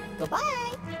do. Goodbye.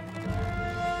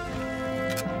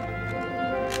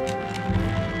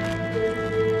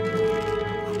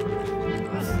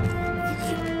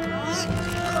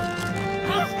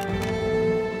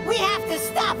 We have to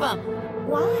stop him!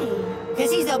 Why?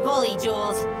 Because he's a bully,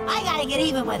 Jules. I gotta get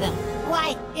even with him.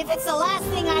 Why, if it's the last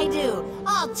thing I do,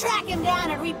 I'll track him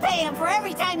down and repay him for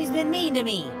every time he's been mean to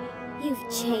me. You've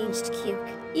changed,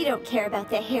 Cuke. You don't care about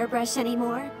the hairbrush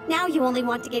anymore. Now you only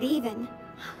want to get even.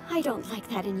 I don't like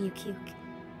that in you, Cuke.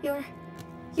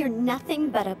 You're nothing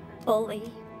but a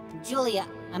bully. Julia,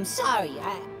 I'm sorry.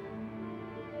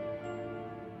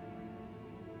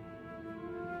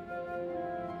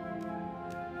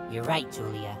 You're right,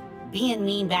 Julia. Being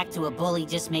mean back to a bully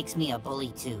just makes me a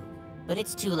bully too. But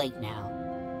it's too late now.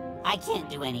 I can't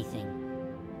do anything.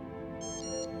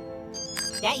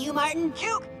 That you, Martin?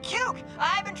 Cuke!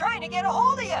 I've been trying to get a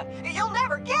hold of you! You'll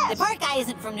never guess! The park guy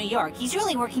isn't from New York. He's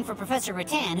really working for Professor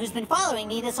Rattan, who's been following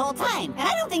me this whole time. And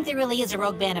I don't think there really is a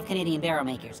rogue band of Canadian barrel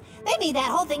makers. They made that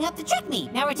whole thing up to trick me.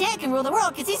 Now Rattan can rule the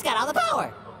world because he's got all the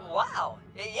power. Wow.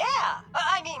 Yeah.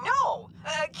 I mean, no.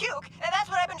 Cuke, that's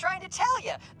what I've been trying to tell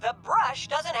you. The brush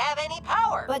doesn't have any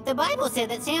power. But the Bible said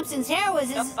that Samson's hair was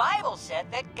his... The Bible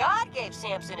said that God gave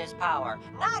Samson his power,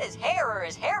 not his hair or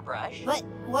his hairbrush. But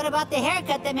what about the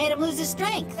haircut that made him lose his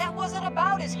strength? That wasn't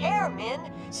about his hair, Min.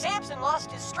 Samson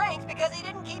lost his strength because he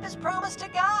didn't keep his promise to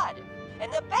God.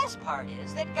 And the best part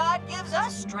is that God gives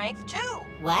us strength, too.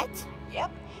 What?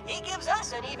 Yep. He gives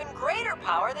us an even greater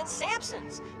power than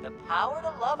Samson's. The power to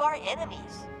love our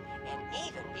enemies. And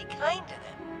even be kind to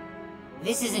them.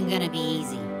 This isn't gonna be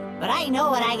easy, but I know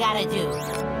what I gotta do.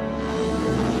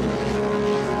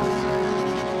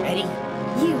 Ready?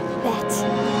 You bet.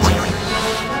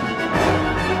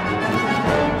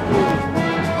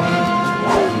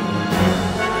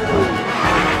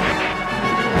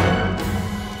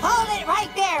 Hold it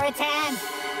right there, Ratan!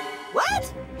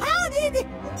 What? How did...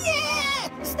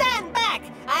 Yeah! Stand back!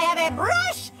 I have a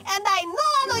brush, and I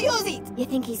know how to use it! You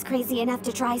think he's crazy enough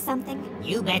to try something?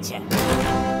 You betcha.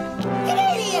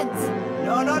 Canadians!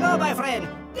 No, my friend.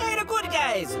 They're the good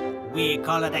guys. We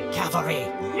call it the cavalry.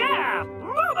 Yeah!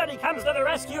 Nobody comes to the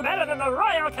rescue better than the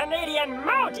Royal Canadian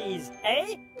Mounties,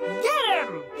 eh? Get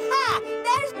him! Ha!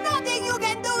 There's nothing you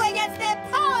can do against the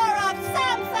power of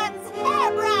Samson's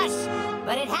hairbrush!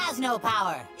 But it has no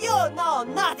power. You know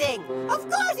nothing. Of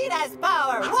course it has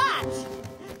power. Watch!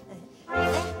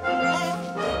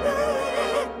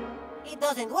 It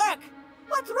doesn't work.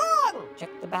 What's wrong? Check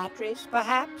the batteries,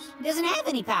 perhaps? It doesn't have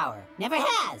any power. Never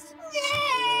has.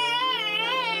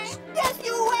 Just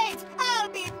you wait. I'll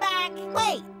be back.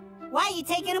 Wait. Why are you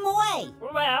taking him away?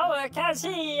 Well, 'cause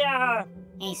he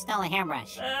stole a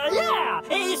hairbrush. Yeah!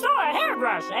 He stole a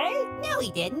hairbrush, eh? No,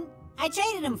 he didn't. I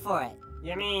traded him for it.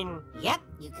 You mean... Yep,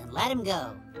 you can let him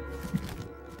go.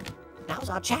 Now's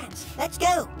our chance. Let's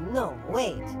go. No,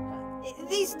 wait.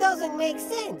 This doesn't make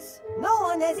sense. No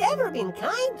one has ever been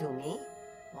kind to me.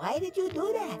 Why did you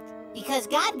do that? Because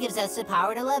God gives us the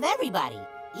power to love everybody,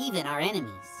 even our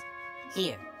enemies.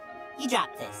 Here, you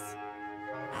drop this.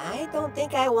 I don't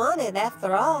think I want it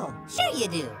after all. Sure you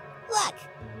do. Look,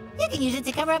 you can use it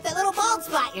to cover up that little bald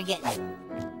spot you're getting.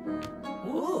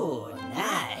 Ooh,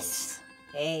 nice.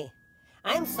 Hey,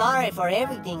 I'm sorry for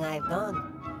everything I've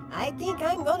done. I think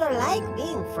I'm gonna like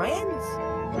being friends.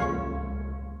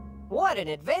 What an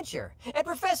adventure! And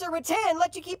Professor Rattan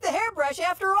let you keep the hairbrush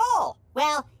after all!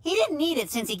 Well, he didn't need it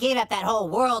since he gave up that whole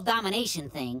world domination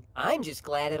thing. I'm just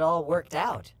glad it all worked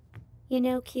out. You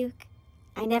know, Cuke,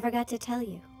 I never got to tell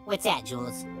you. What's that,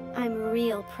 Jules? I'm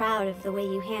real proud of the way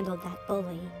you handled that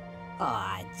bully.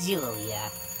 Aw, Julia.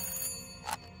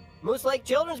 Moose Lake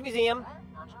Children's Museum.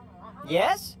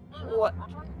 Yes? What?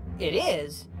 It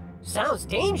is? Sounds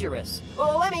dangerous.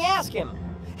 Well, let me ask him.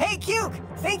 Hey, Cuke,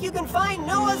 think you can find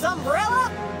Noah's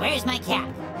umbrella? Where's my cap?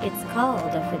 It's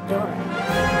called a fedora.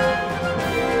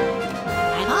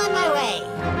 I'm on my way.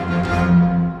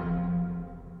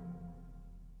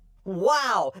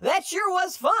 Wow, that sure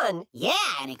was fun.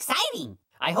 Yeah, and exciting.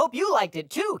 I hope you liked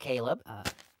it too, Caleb.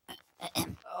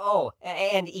 Oh,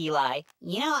 and Eli.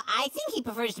 You know, I think he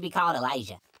prefers to be called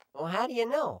Elijah. Well, how do you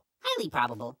know? Highly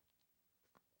probable.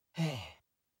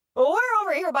 Well, we're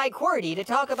over here by QWERTY to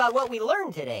talk about what we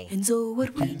learned today. And so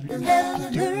what we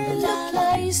have learned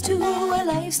applies to our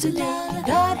lives today.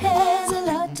 God has a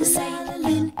lot to say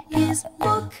in his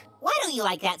book. Why don't you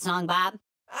like that song, Bob?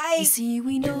 You see,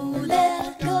 we know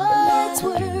that God's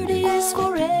word is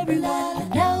for everyone.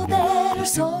 And now that our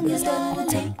song is done, we'll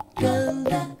take a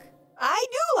look. I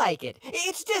do like it.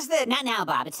 It's just that... Not now,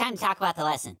 Bob. It's time to talk about the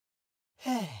lesson.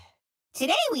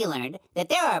 Today we learned that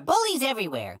there are bullies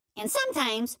everywhere, and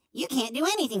sometimes you can't do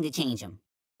anything to change them.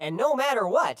 And no matter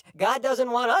what, God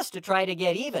doesn't want us to try to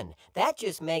get even. That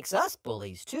just makes us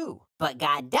bullies, too. But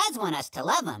God does want us to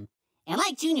love them. And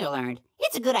like Junior learned,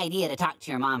 it's a good idea to talk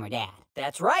to your mom or dad.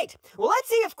 That's right. Well, let's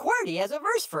see if QWERTY has a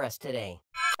verse for us today.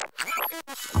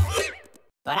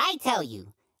 But I tell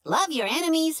you, love your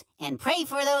enemies and pray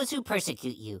for those who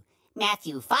persecute you.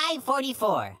 Matthew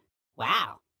 5:44.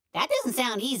 Wow, that doesn't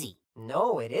sound easy.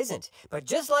 No, it isn't. But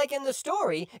just like in the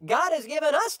story, God has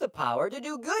given us the power to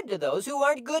do good to those who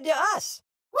aren't good to us.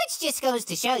 Which just goes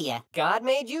to show you, God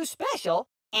made you special.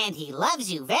 And he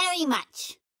loves you very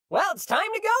much. Well, it's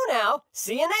time to go now.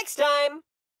 See you next time.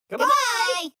 Goodbye.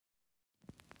 Goodbye.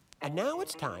 And now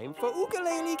it's time for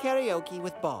ukulele karaoke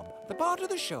with Bob, the part of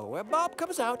the show where Bob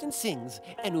comes out and sings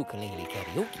an ukulele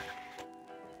karaoke.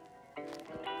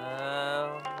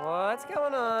 What's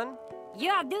going on?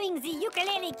 You're doing the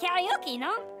ukulele karaoke,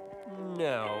 no?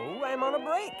 No, I'm on a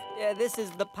break. This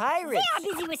is the Pirates. They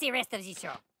are busy with the rest of the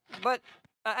show. But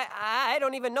I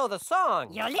don't even know the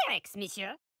song. Your lyrics,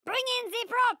 monsieur. Bring in the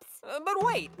props. But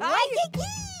wait,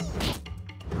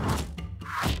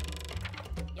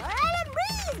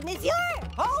 Breeze, monsieur!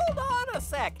 Hold on a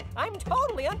sec. I'm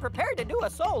totally unprepared to do a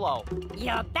solo.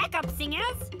 Your backup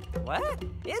singers? What?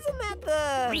 Isn't that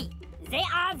the... Oui, they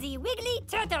are the Wiggly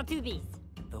Turtle Tubies.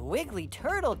 The Wiggly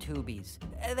Turtle Tubies.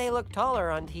 They look taller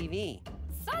on TV.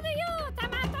 So do you,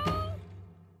 Tomato.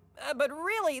 But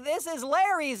really, this is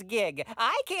Larry's gig.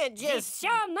 I can't just... The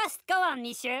show must go on,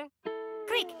 monsieur.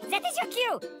 Quick, that is your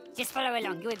cue. Just follow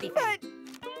along, you will be fine.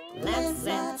 Lance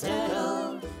and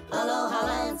Turtle, aloha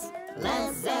Lance.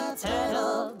 Lance and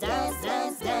Turtle, dance,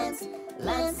 dance, dance.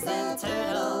 Lance and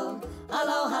Turtle,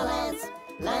 aloha Lance.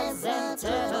 Lance and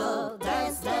Turtle,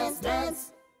 dance, dance,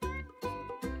 dance.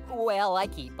 Well, I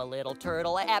keep a little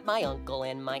turtle at my uncle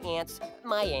and my aunt's.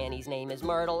 My Annie's name is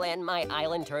Myrtle, and my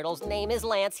island turtle's name is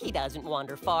Lance. He doesn't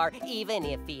wander far, even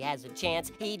if he has a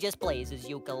chance. He just plays his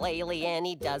ukulele and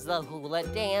he does the hula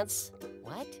dance.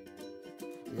 What?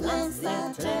 Lance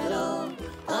and Turtle,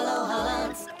 aloha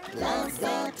Lance. Lance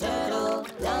and Turtle,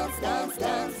 dance, dance,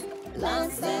 dance.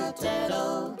 Lance and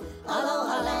Turtle,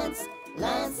 aloha Lance.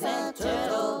 Lance and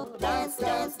Turtle, dance,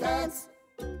 dance, dance.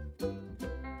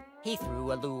 He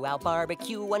threw a luau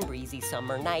barbecue one breezy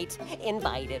summer night,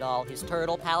 invited all his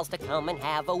turtle pals to come and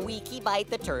have a weeky bite.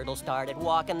 The turtles started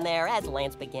walking there as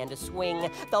Lance began to swing.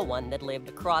 The one that lived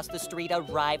across the street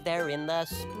arrived there in the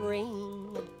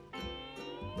spring.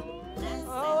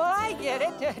 Oh, I get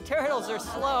it. Turtles are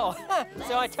slow,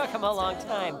 so it took him a long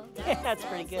time. That's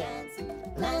pretty good.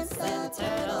 Lance and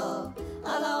Turtle,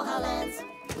 aloha Lance.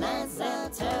 Lance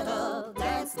and Turtle,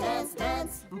 dance, dance,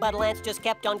 dance. But Lance just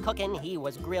kept on cooking. He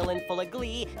was grilling full of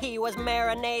glee. He was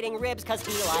marinating ribs because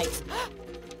he likes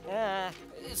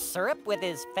syrup with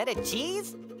his feta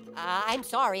cheese. I'm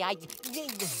sorry,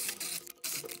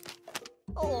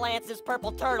 Lance's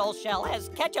purple turtle shell has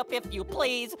ketchup, if you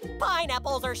please.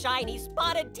 Pineapples are shiny,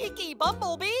 spotted tiki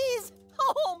bumblebees.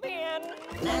 Oh, man.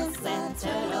 Lance and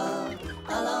Turtle,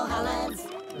 aloha Lance.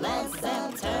 Lance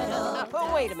and Turtle.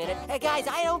 Oh, wait a minute. Guys,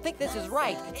 I don't think this is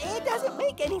right. It doesn't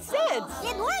make any sense.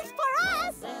 It works for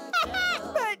us.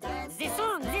 But this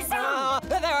song.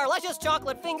 There are luscious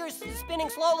chocolate fingers spinning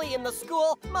slowly in the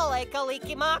school. Maleka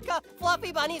Likimaka,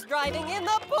 fluffy bunnies driving in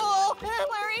the pool.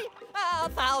 Larry,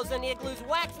 1,000 igloos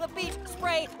wax the beach,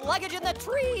 spray luggage in the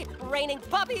tree, raining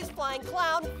puppies, flying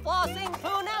clown, flossing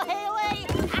Puna Hele.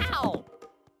 Ow!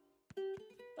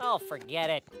 Oh, forget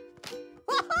it.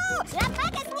 Woohoo! La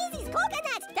vaca sneezes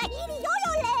coconuts, Tahiti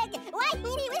yo-yo leg,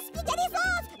 Wahini whiskey getty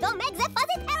sauce, don't make the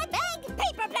fuzzy parrot beg.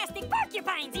 Paper plastic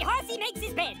porcupine, the horsey makes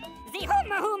his bed. The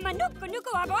huma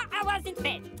nuku I wasn't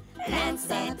fed. Lance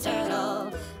and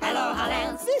Turtle, aloha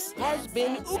Lance. This has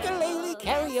been Ukulele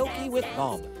Karaoke with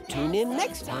Bob. Tune in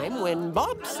next time when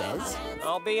Bob says,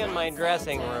 I'll be in my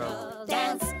dressing room.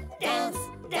 Dance, dance,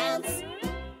 dance.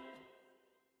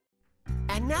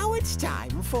 And now it's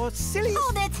time for silly...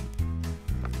 Hold it!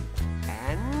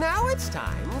 And now it's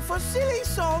time for Silly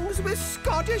Songs with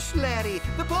Scottish Larry,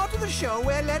 the part of the show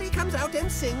where Larry comes out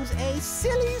and sings a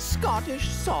silly Scottish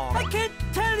song. I can't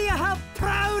tell you how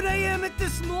proud I am at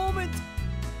this moment.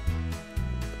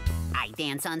 I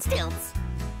dance on stilts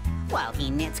while he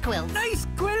knits quilts. Nice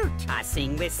quilt! I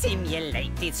sing with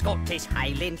simulated Scottish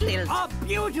Highland lilt. Oh,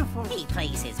 beautiful! He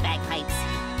plays his bagpipes.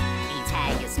 Eats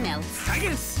haggis melts.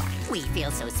 Haggis! We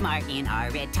feel so smart in our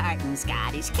red tartan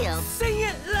Scottish kilts. Sing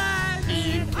it loud!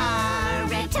 In our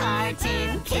red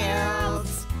tartan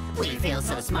kilts. We feel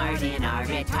so smart in our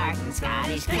red tartan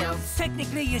Scottish kilts.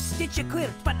 Technically you stitch a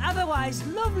quilt, but otherwise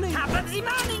lovely. Happy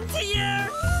morning to you!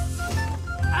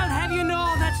 I'll have you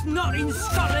know that's not in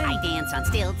Scotland. I dance on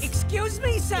stilts. Excuse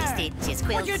me, sir. He stitches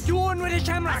quilts. What you doing with a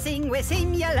shamrock? I sing with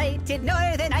simulated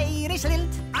Northern Irish lilt.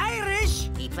 Irish?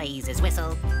 He plays his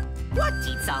whistle. What?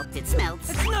 Eats salted smelts.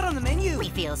 It's not on the menu. We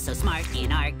feel so smart in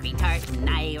our green tartan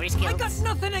Irish kilts. I got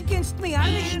nothing against me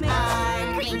Irish in men.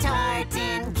 Our green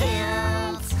tartan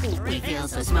kilts. We feel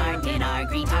so smart in our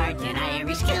green tartan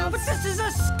Irish kilts. But this is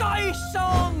a Scottish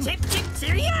song. Chip, chip,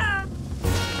 cheerio!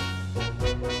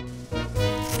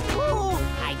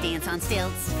 I dance on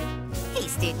stilts. He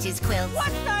stitches quilts.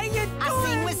 What are you doing? I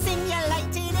sing with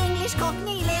simulated English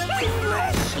cockney lilt.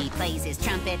 English! He plays his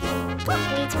trumpet.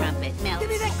 Eats crumpet melts. Give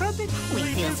me that crumpet. We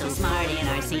feel so smart in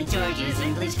our St. George's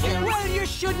English kilts. Well, you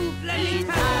shouldn't let me In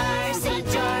our St.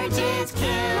 George's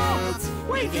kilts.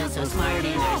 We feel so smart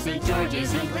in our St.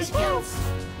 George's English kilts.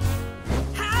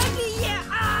 Howdy, you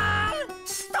all!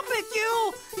 Stop it,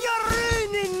 you! You're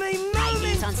ruining my moment! I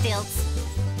dance on stilts.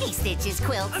 He stitches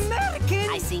quilts. American!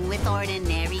 I sing with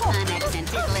ordinary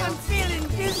unaccented I'm lilts. feeling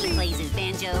dizzy. He plays his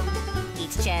banjo.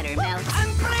 Eats cheddar melts.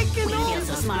 I'm breaking We feel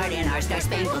so smart in our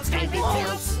star-spangled striped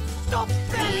kilts. Stop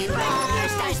that! In our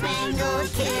star-spangled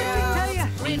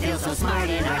kilts. We We feel so smart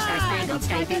in our star-spangled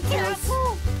striped kilts.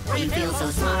 We feel so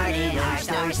smart in our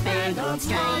star-spangled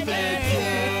striped kilts.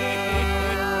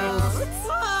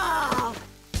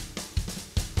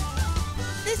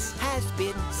 This has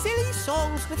been Silly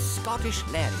Songs with Scottish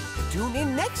Larry. Tune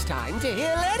in next time to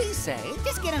hear Larry say...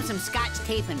 Just get him some scotch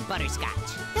tape and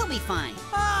butterscotch. He'll be fine.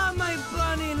 Ah, my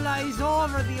bunny lies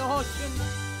over the ocean.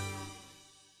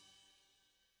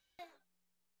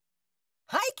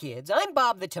 Hi, kids. I'm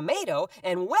Bob the Tomato,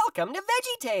 and welcome to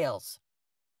VeggieTales.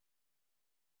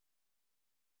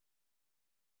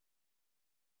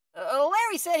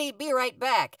 Larry said he'd be right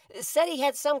back. Said he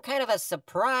had some kind of a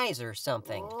surprise or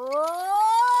something.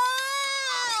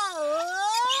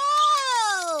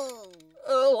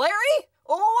 Larry?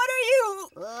 What are you?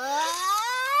 Look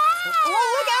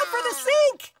out for the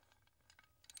sink!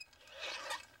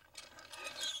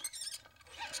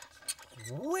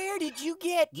 Where did you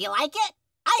get... Do you like it?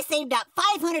 I saved up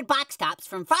 500 box tops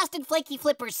from Frosted Flaky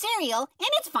Flipper cereal, and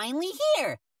it's finally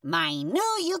here. My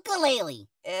new ukulele.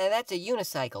 That's a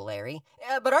unicycle, Larry.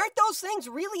 But aren't those things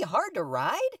really hard to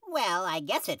ride? Well, I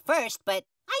guess at first, but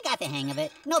I got the hang of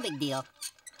it. No big deal.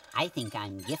 I think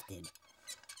I'm gifted.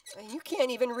 You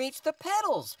can't even reach the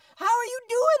pedals. How are you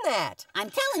doing that? I'm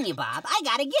telling you, Bob, I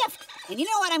got a gift. And you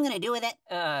know what I'm gonna do with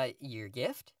it? Your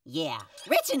gift? Yeah,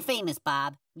 rich and famous,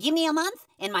 Bob. Give me a month,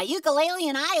 and my ukulele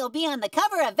and I will be on the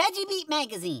cover of Veggie Beat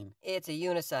magazine. It's a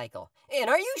unicycle. And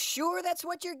are you sure that's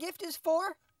what your gift is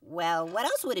for? Well, what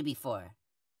else would it be for?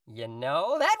 You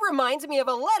know, that reminds me of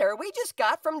a letter we just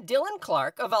got from Dylan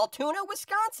Clark of Altoona,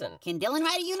 Wisconsin. Can Dylan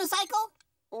ride a unicycle?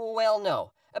 Well,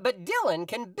 no. But Dylan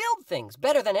can build things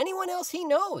better than anyone else he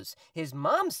knows. His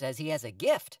mom says he has a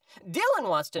gift. Dylan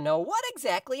wants to know what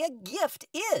exactly a gift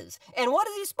is, and what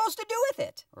is he supposed to do with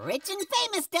it? Rich and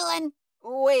famous, Dylan.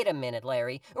 Wait a minute,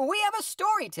 Larry. We have a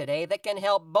story today that can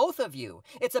help both of you.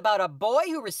 It's about a boy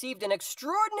who received an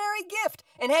extraordinary gift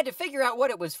and had to figure out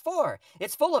what it was for.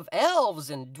 It's full of elves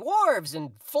and dwarves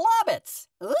and flobbits.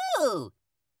 Ooh!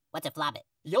 What's a flobbit?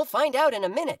 You'll find out in a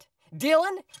minute.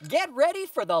 Dylan, get ready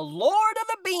for the Lord of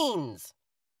the Beans.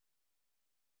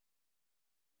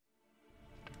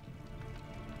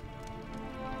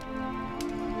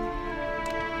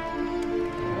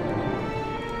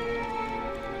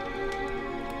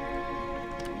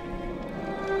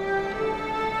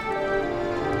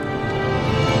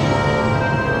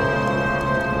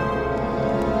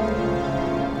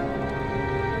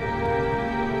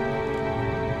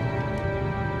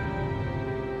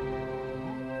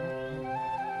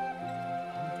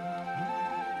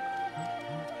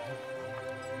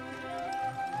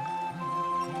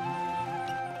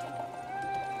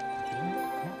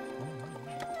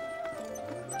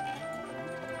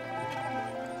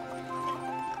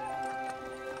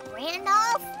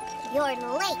 Randolph, you're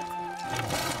late.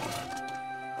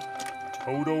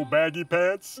 Toto Baggy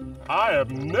Pants, I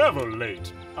am never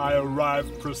late. I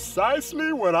arrive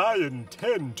precisely when I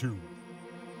intend to.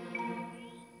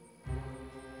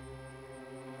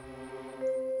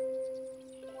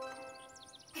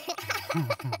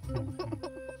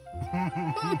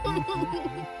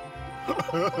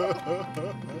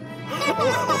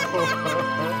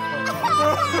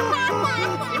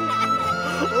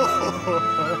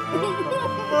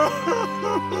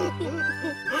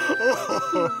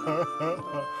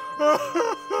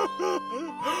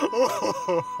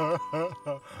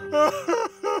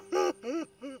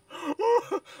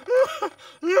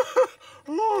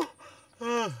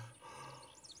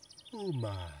 Oh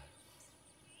my.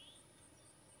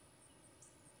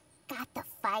 Got the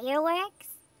fireworks?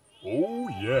 Oh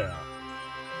yeah.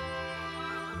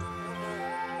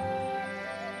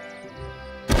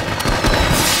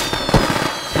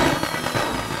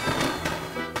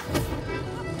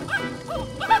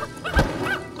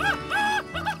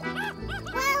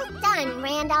 Well done,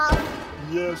 Randolph.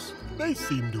 Yes, they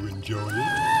seem to enjoy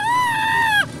it.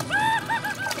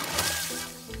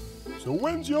 So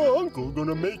when's your uncle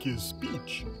gonna make his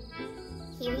speech?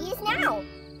 Here he is now.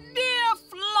 Dear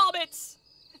Flobbits,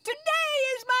 today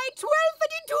is my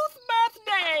 1252nd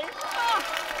birthday.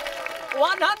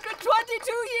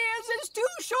 122 years is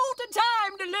too short a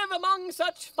time to live among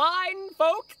such fine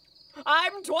folk.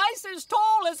 I'm twice as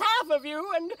tall as half of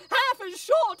you and half as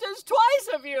short as twice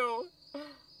of you.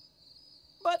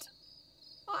 But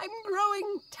I'm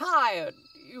growing tired,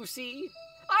 you see.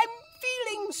 I'm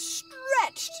feeling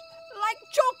stretched, like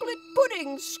chocolate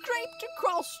pudding scraped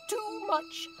across too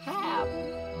much ham.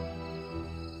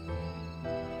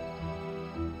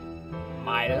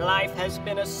 My life has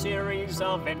been a series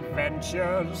of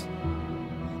adventures,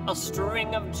 a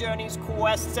string of journeys,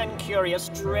 quests, and curious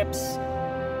trips.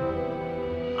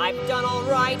 I've done all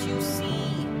right, you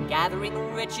see, gathering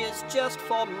riches just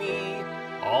for me,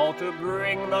 all to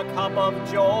bring the cup of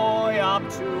joy up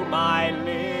to my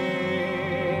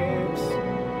lips.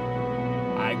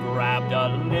 I grabbed a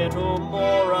little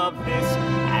more of this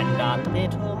and a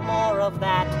little more of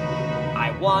that.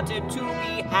 I wanted to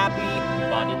be happy,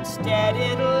 but instead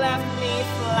it left me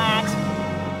flat.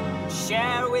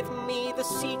 Share with me the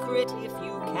secret if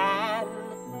you can,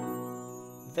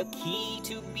 the key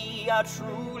to be a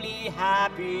truly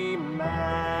happy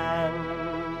man.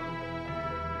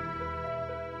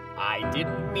 I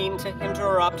didn't mean to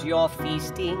interrupt your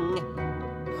feasting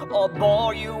or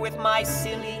bore you with my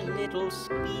silly little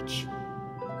speech.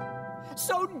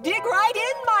 So dig right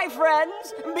in, my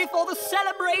friends, before the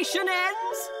celebration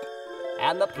ends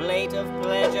and the plate of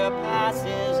pleasure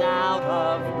passes out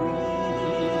of reach.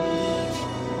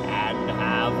 And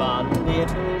have a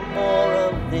little more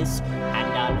of this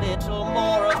and a little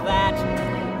more of that.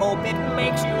 Hope it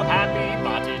makes you happy,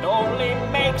 but it only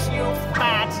makes you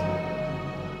fat.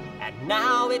 And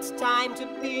now it's time to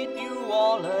bid you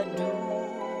all adieu,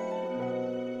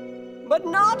 but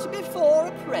not before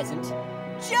a present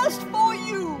just for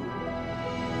you.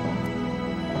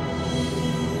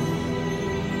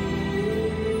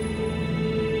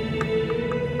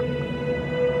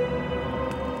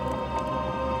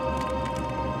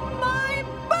 My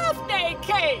birthday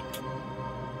cake!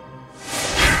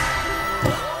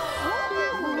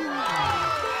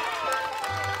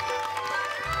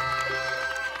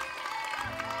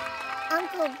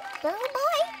 Uncle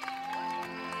Billboy?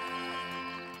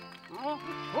 Oh,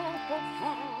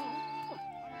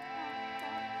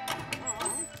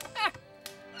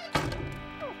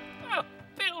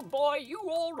 Bill Boy, you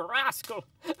old rascal.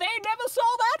 They never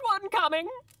saw that one coming.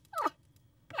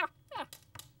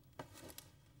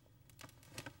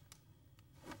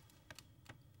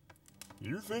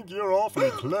 You think you're awfully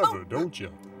clever, don't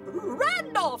you?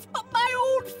 Randolph, my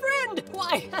old friend.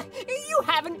 Why, you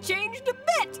haven't changed a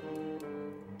bit.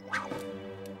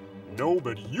 No,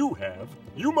 but you have.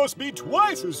 You must be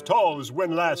twice as tall as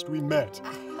when last we met.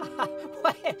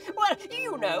 Well,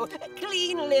 you know,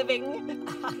 clean living.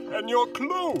 And your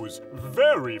clothes,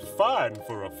 very fine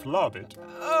for a flobbit.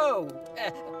 Oh,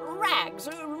 rags,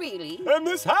 really? And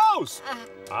this house!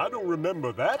 I don't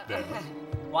remember that then.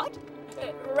 What?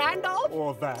 Randolph?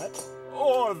 Or that.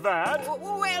 Or that.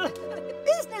 Well,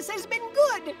 business has been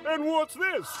good. And what's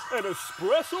this? An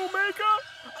espresso maker?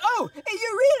 Oh,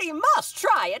 you really must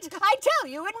try it. I tell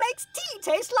you, it makes tea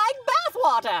taste like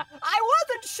bathwater. I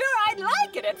wasn't sure I'd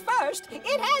like it at first.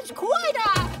 It has quite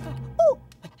a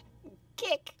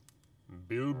kick.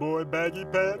 Billboy Baggy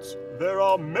Pants, there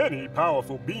are many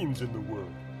powerful beings in the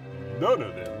world. None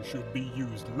of them should be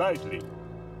used lightly.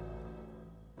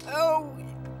 Oh,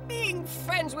 being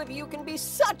friends with you can be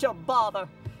such a bother.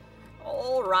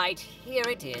 All right, here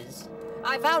it is.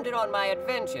 I found it on my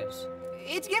adventures.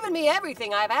 It's given me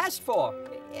everything I've asked for.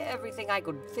 Everything I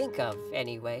could think of,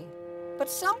 anyway.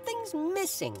 But something's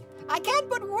missing. I can't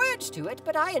put words to it,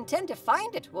 but I intend to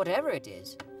find it, whatever it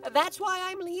is. That's why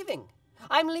I'm leaving.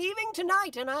 I'm leaving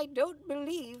tonight, and I don't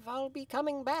believe I'll be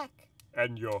coming back.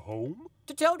 And you're home?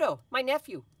 To Toto, my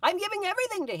nephew. I'm giving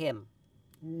everything to him.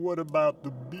 What about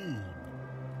the bean?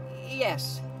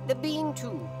 Yes, the bean,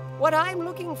 too. What I'm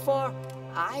looking for,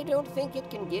 I don't think it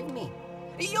can give me.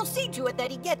 You'll see to it that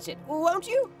he gets it, won't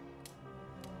you?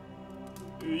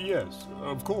 Yes,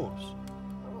 of course.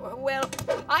 Well,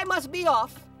 I must be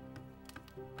off.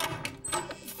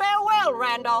 Farewell,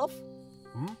 Randolph.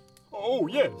 Hmm? Oh,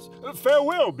 yes.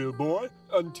 Farewell, Billboy,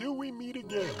 until we meet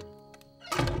again.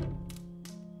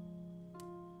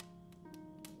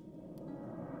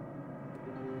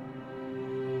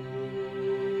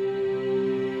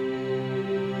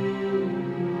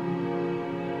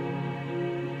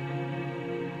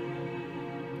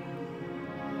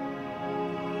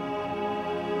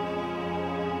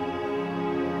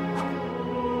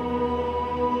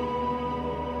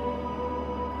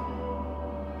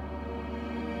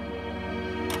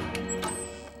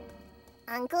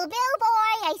 Uncle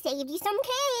Billboy, I saved you some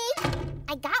cake.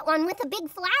 I got one with a big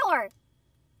flower.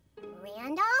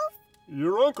 Randolph?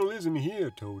 Your uncle isn't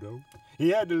here, Toto. He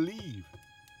had to leave.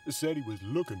 Said he was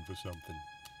looking for something.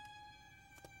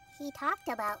 He talked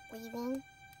about leaving.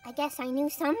 I guess I knew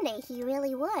someday he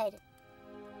really would.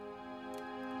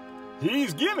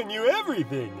 He's given you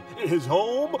everything. His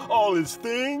home, all his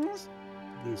things.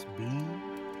 This bean.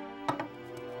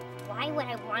 Why would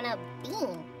I want a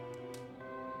bean?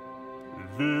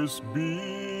 This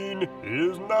bean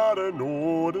is not an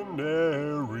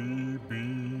ordinary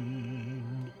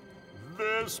bean.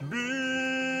 This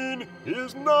bean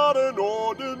is not an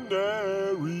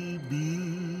ordinary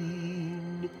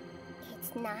bean.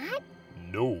 It's not? not?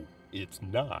 No, it's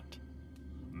not.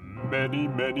 Many,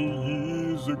 many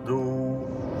years ago,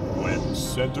 when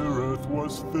center Earth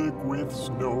was thick with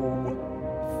snow,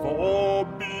 4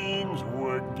 beans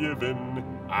were given.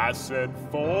 I said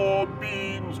 4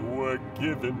 beans were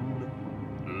given.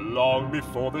 Long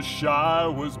before the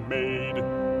Shire was made,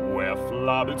 where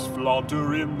Flobbits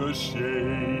flaunter in the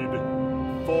shade.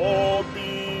 4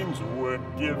 beans were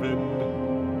given.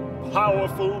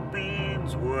 Powerful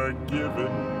beans were given.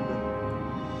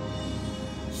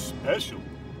 Special.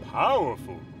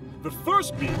 Powerful. The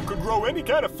first bean could grow any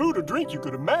kind of food or drink you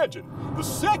could imagine. The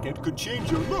second could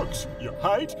change your looks, your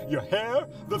height, your hair.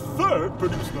 The third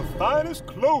produced the finest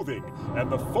clothing. And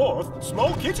the fourth,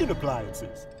 small kitchen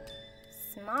appliances.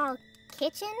 Small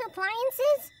kitchen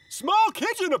appliances? Small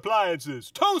kitchen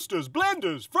appliances! Toasters,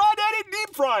 blenders, fried-edit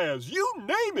deep fryers, you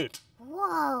name it!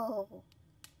 Whoa.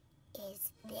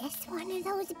 Is this one of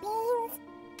those beans?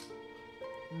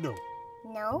 No.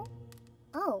 No?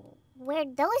 Oh.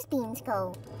 Where'd those beans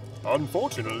go?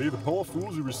 Unfortunately, the poor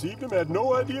fools who received them had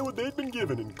no idea what they'd been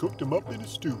given and cooked them up in a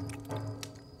stew.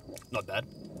 Not bad.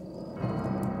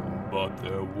 But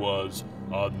there was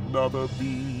another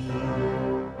bean.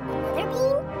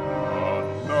 Another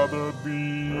Another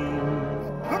bean? bean.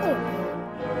 Another bean?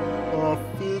 A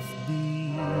 5th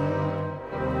bean.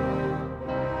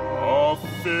 A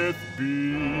 5th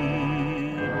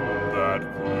bean that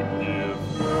could give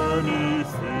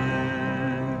anything.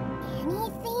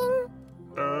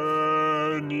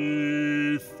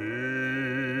 Anything.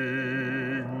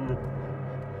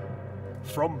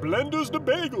 From blenders to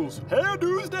bagels,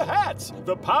 hairdos to hats,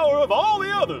 the power of all the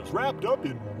others wrapped up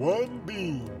in one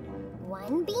bean.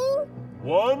 One bean?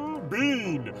 One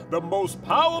bean, the most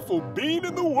powerful bean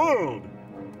in the world.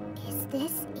 Is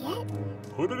this it?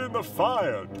 Put it in the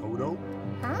fire, Toto.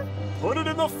 Huh? Put it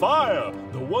in the fire.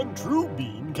 The one true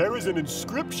bean carries an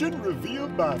inscription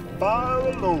revealed by fire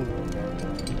alone.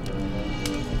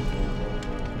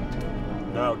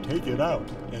 Now take it out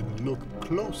and look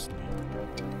closely.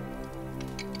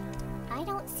 I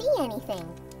don't see anything.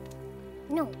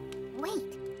 No,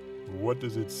 wait. What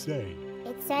does it say?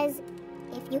 It says,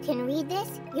 if you can read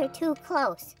this, you're too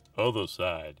close. Other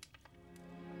side.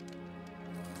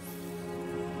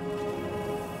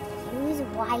 Use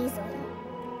wisely.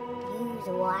 Use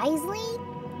wisely?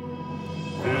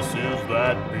 This is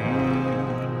that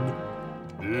bean.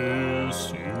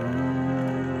 This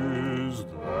is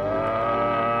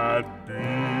that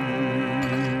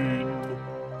bean.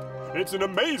 It's an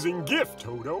amazing gift,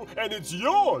 Toto, and it's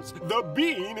yours. The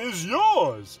bean is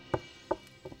yours.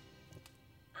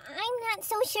 I'm not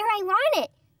so sure I want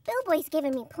it. Billboy's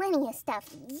given me plenty of stuff.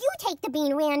 You take the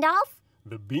bean, Randolph.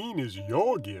 The bean is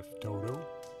your gift, Toto.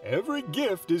 Every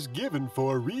gift is given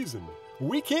for a reason.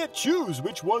 We can't choose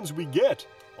which ones we get,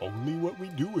 only what we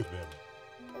do with them.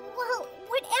 Well,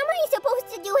 what am I supposed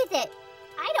to do with it?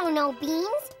 I don't know,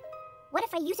 beans. What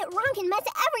if I use it wrong and mess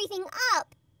everything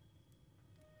up?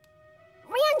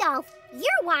 Randolph,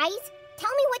 you're wise.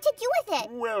 Tell me what to do with it.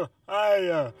 Well,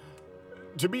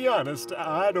 to be honest,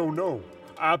 I don't know.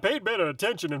 I paid better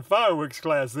attention in fireworks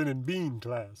class than in bean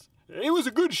class. It was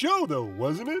a good show, though,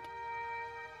 wasn't it?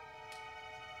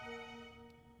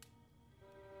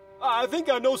 I think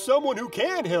I know someone who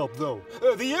can help, though.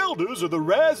 The elders of the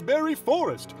Raspberry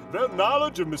Forest. Their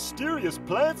knowledge of mysterious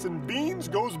plants and beans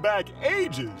goes back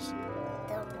ages.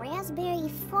 The Raspberry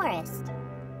Forest?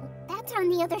 That's on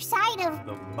the other side of...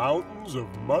 The mountains of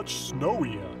much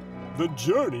snowier. The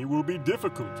journey will be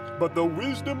difficult, but the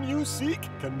wisdom you seek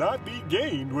cannot be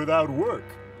gained without work.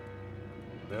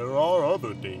 There are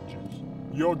other dangers.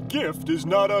 Your gift is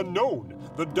not unknown.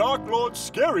 The Dark Lord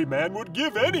Scary Man would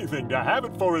give anything to have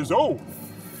it for his own.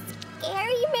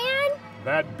 Scary Man?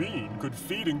 That bean could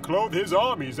feed and clothe his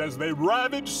armies as they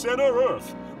ravage Center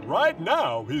Earth. Right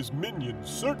now, his minions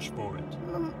search for it.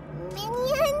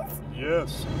 Minions?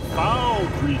 Yes, foul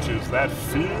creatures that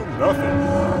fear nothing.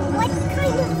 What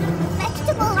kind of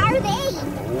vegetable are they?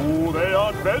 Oh, they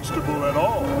aren't vegetable at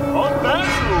all.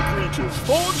 Unnatural creatures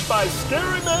forged by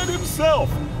Scary Man himself.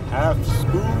 Half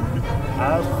spoon,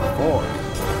 half fork.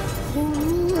 You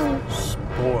mean...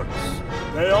 Sports.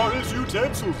 They are his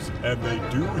utensils, and they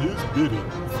do his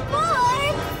bidding.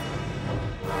 Sports?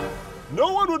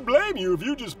 No one would blame you if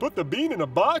you just put the bean in a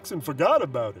box and forgot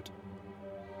about it.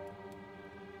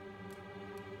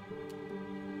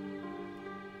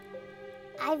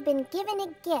 I've been given a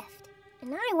gift,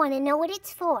 and I want to know what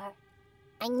it's for.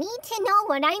 I need to know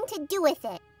what I'm to do with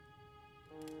it.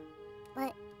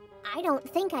 But I don't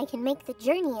think I can make the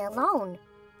journey alone.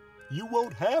 You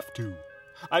won't have to.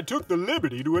 I took the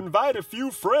liberty to invite a few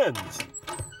friends.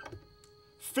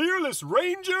 fearless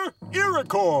ranger,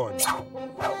 Iricorn.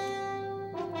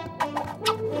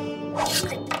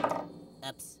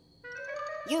 Oops.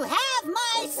 You have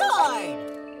my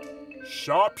sword!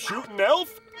 Sharpshooting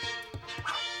elf,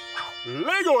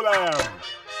 Legolam.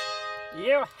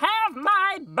 You have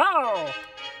my bow!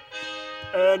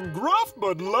 And gruff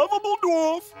but lovable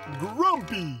dwarf,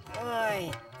 Grumpy.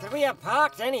 Oi, could we have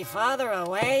parked any farther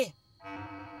away?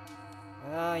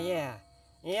 Oh, yeah.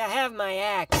 You have my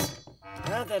axe.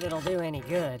 Not that it'll do any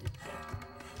good.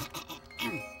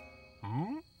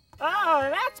 Oh,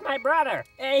 that's my brother.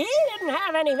 He didn't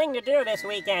have anything to do this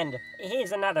weekend.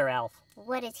 He's another elf.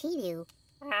 What does he do?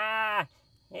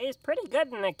 He's pretty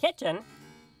good in the kitchen.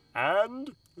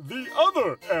 And the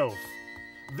other elf.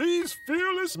 These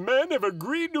fearless men have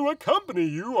agreed to accompany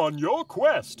you on your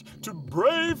quest to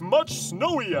brave much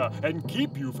snowier and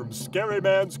keep you from Scary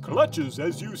Man's clutches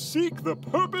as you seek the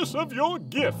purpose of your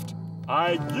gift.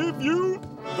 I give you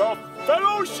the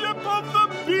Fellowship of the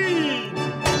Bean!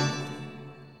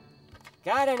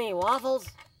 Got any waffles?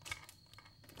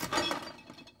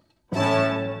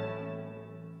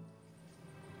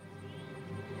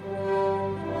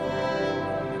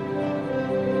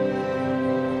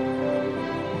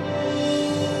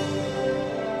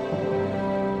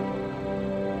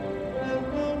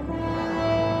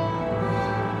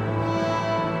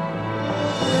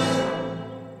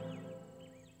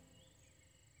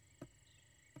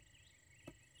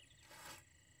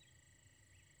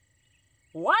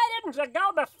 Why didn't you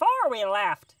go before we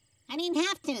left? I didn't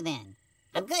have to then.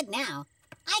 I'm good now.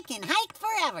 I can hike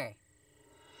forever.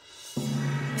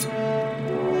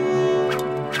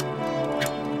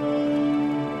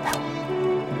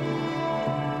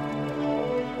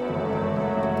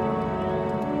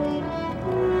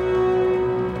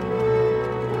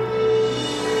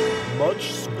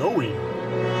 Much snowy.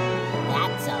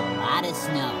 That's a lot of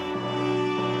snow.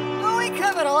 Oh, we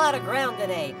covered a lot of ground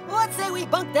today. Let's say we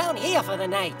bunk down here for the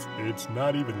night. It's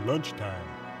not even lunchtime.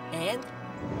 And?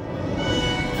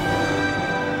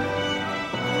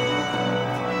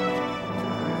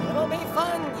 It'll be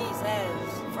fun, he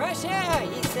says. Fresh air,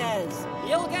 he says.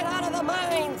 You'll get out of the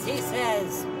mines, he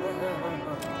says.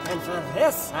 And for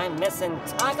this, I'm missing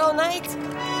taco night?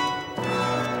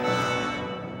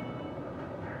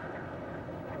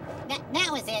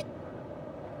 That was it.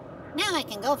 Now I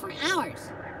can go for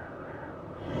hours.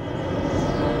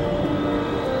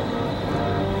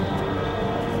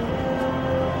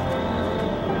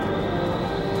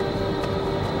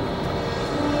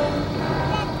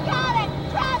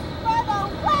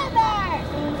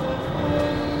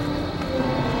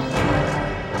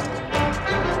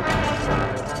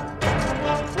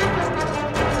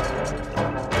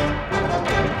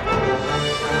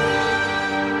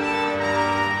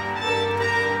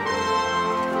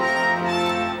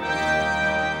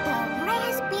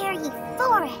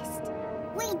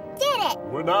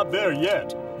 We're not there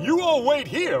yet. You all wait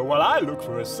here while I look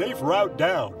for a safe route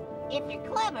down. If you're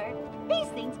clever, these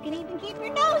things can even keep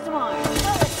your nose warm.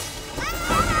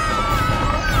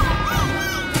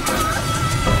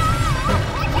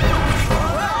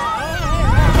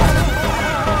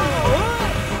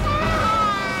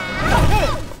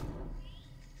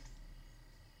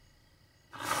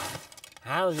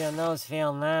 How's your nose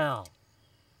feel now?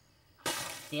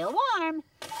 Still warm.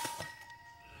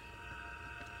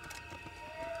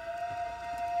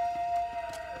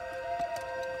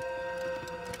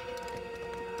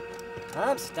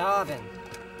 I'm starving.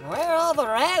 Where are all the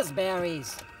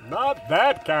raspberries? Not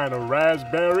that kind of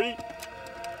raspberry.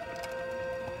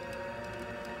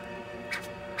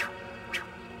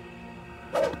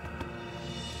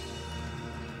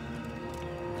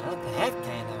 Not that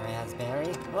kind of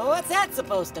raspberry. Well, what's that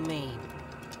supposed to mean?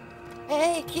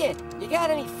 Hey, kid, you got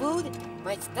any food?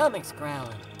 My stomach's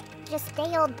growling. Just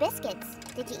day old biscuits.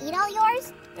 Did you eat all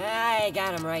yours? I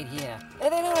got them right here. They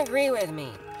don't agree with me.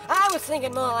 I was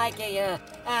thinking more like a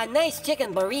nice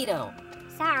chicken burrito.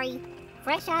 Sorry.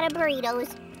 Fresh out of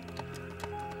burritos.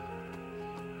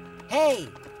 Hey,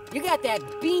 you got that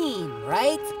bean,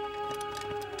 right?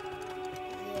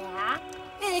 Yeah?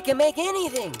 It can make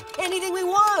anything. Anything we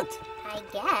want. I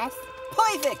guess.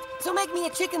 Perfect. So make me a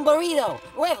chicken burrito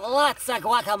with lots of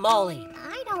guacamole.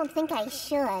 I don't think I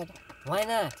should. Why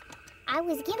not? I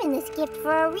was given this gift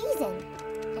for a reason.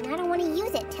 And I don't want to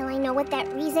use it till I know what that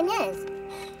reason is.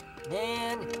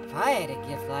 Man, if I had a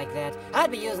gift like that,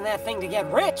 I'd be using that thing to get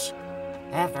rich.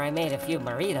 After I made a few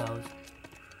burritos.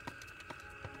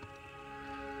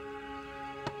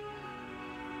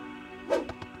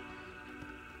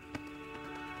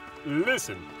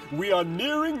 Listen, we are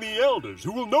nearing the elders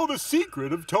who will know the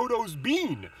secret of Toto's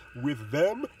bean. With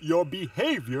them, your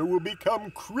behavior will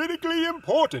become critically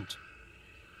important.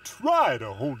 Try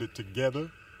to hold it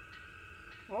together.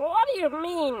 What do you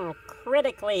mean,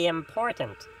 critically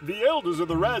important? The elders of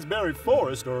the Raspberry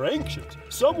Forest are ancient.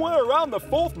 Somewhere around the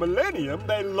 4th millennium,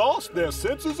 they lost their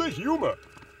senses of humor.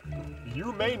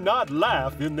 You may not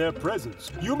laugh in their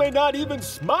presence. You may not even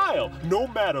smile, no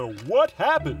matter what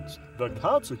happens. The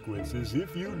consequences,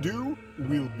 if you do,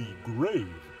 will be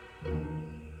grave.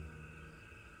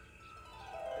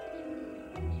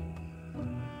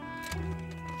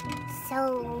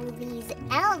 So these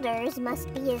elders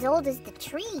must be as old as the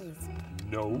trees.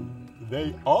 No,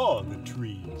 they are the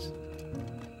trees.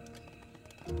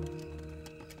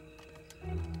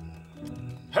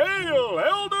 Hail,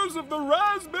 elders of the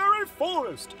Raspberry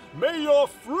Forest! May your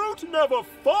fruit never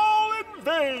fall in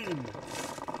vain!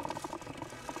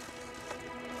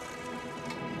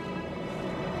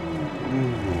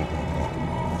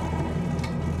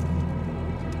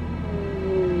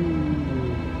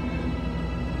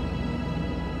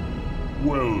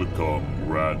 Welcome,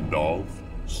 Randolph,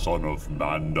 son of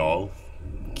Mandolph,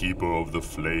 keeper of the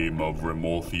flame of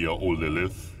Remorthia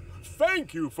Olilith.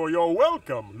 Thank you for your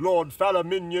welcome, Lord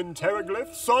Falaminian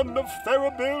Teraglyph, son of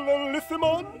Therabil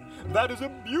Elithimon. That is a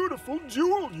beautiful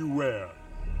jewel you wear.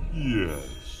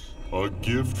 Yes, a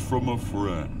gift from a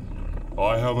friend.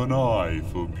 I have an eye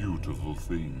for beautiful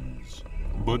things.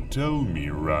 But tell me,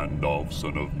 Randolph,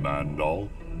 son of Mandolph,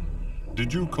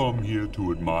 did you come here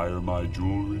to admire my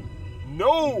jewelry?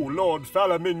 No, Lord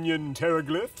Falaminian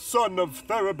Teraglyph, son of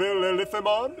Therabil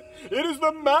Elithimon. It is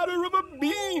the matter of a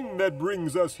bean that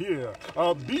brings us here.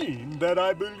 A bean that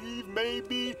I believe may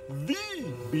be the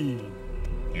bean.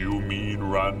 You mean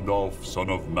Randolph, son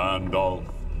of Mandolph,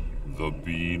 the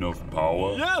bean of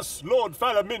power? Yes, Lord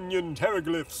Falaminian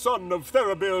Teraglyph, son of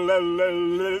Therabil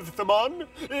Elithimon.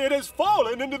 It has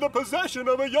fallen into the possession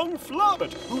of a young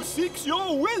flobbit who seeks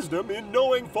your wisdom in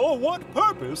knowing for what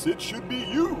purpose it should be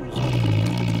used.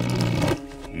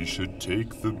 He should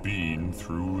take the bean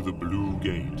through the Blue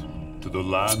Gate to the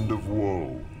land of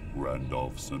woe,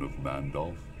 Randolph, son of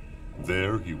Mandolph.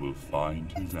 There he will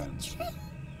find his answer.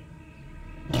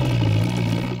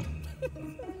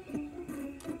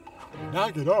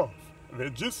 Knock it off. They're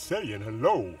just saying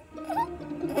hello.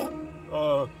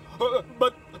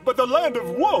 But the land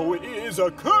of woe is a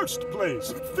cursed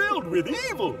place, filled with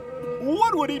evil.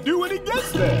 What would he do when he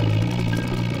gets there?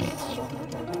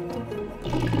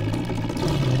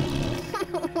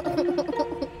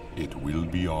 It will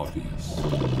be obvious.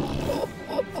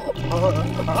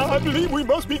 I believe we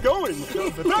must be going.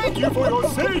 Thank you for your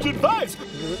sage advice.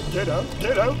 Get out,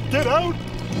 get out, get out.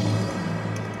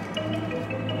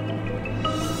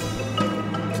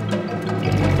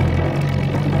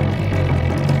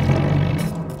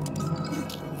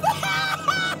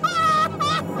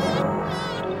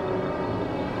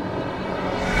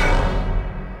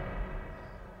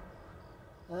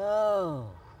 Oh,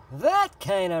 that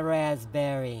kind of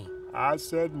raspberry. I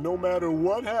said no matter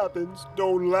what happens,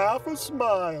 don't laugh or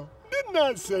smile. Didn't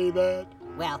I say that?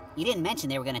 Well, you didn't mention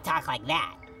they were going to talk like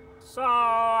that. So,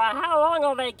 how long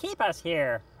will they keep us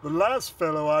here? The last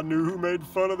fellow I knew who made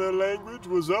fun of their language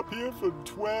was up here for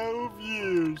 12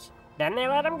 years. Then they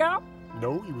let him go?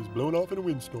 No, he was blown off in a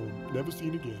windstorm. Never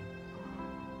seen again.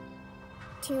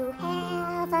 To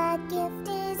have a gift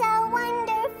is a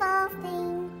wonderful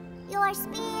thing. Your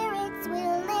spirits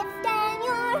will lift and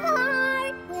your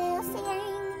heart will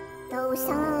sing. Though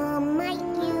some might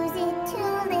use it to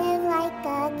live like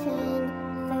a king.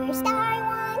 First I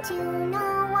want to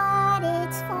know what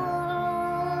it's for.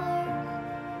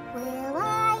 Will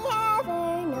I ever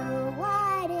know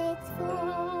what it's for?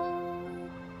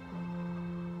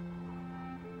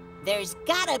 There's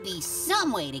gotta be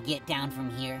some way to get down from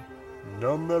here.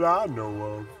 None that I know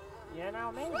of. You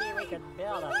know, maybe we could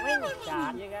build a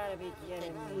slingshot. You gotta be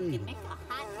kidding me. We could make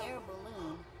a hot air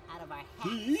balloon out of our hats.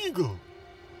 The eagle!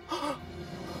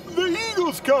 The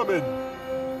eagle's coming!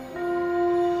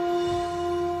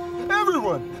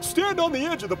 Everyone, stand on the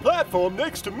edge of the platform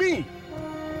next to me.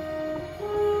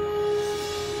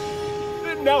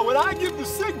 Now, when I give the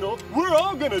signal, we're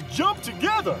all gonna jump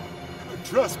together.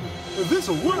 Trust me,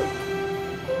 this'll work.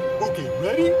 Okay,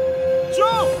 ready?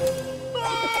 Jump!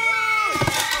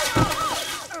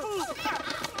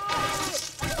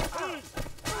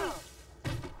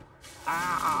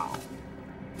 Ow!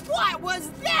 What was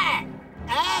that?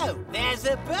 Oh, there's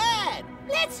a bird.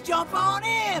 Let's jump on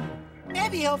him.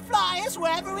 Maybe he'll fly us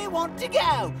wherever we want to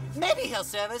go. Maybe he'll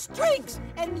serve us drinks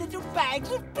and little bags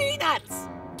of peanuts.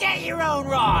 Get your own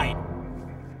ride.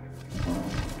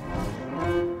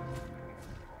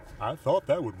 I thought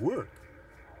that would work.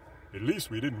 At least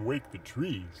we didn't wake the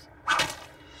trees.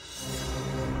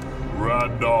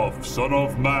 Randolph, son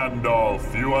of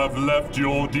Mandolph, you have left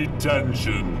your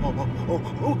detention.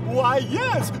 Why,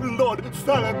 yes, Lord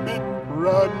Thalamin,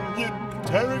 Runyon,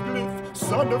 Terraglyph,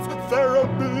 son of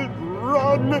Therabil,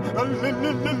 run!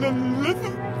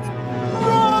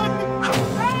 Run!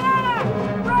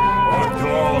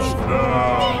 Across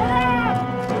now!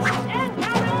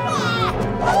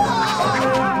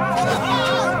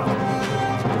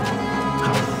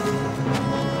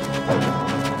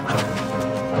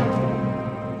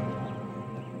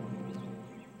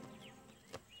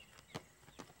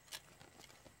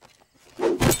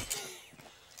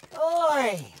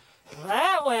 Oi!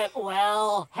 That went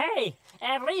well. Hey,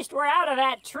 at least we're out of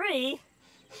that tree.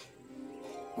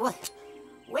 What?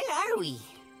 Where are we?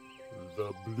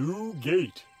 The Blue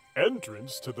Gate,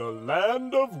 entrance to the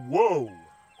land of woe.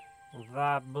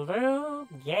 The Blue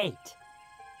Gate.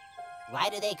 Why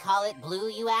do they call it blue,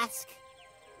 you ask?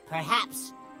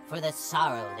 Perhaps for the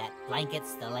sorrow that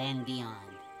blankets the land beyond.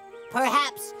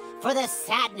 Perhaps for the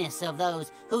sadness of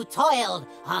those who toiled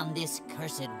on this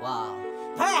cursed wall.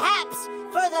 Perhaps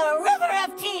for the river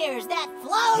of tears that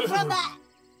flowed from the...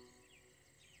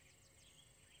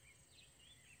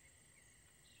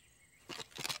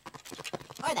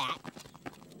 Or that.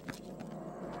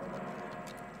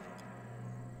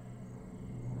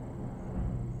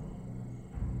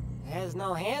 There's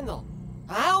no handle.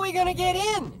 How are we gonna get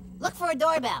in? Look for a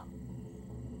doorbell.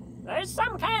 There's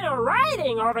some kind of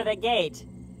writing over the gate.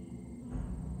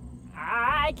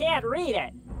 I can't read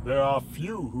it. There are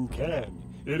few who can.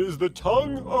 It is the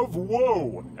tongue of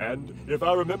woe, and if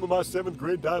I remember my 7th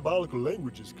grade diabolical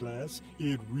languages class,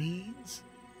 it reads,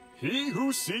 "He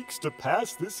who seeks to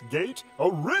pass this gate,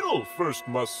 a riddle first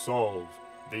must solve.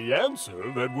 The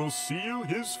answer that will seal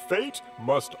his fate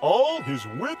must all his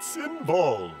wits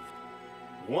involve.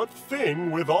 What thing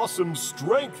with awesome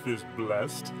strength is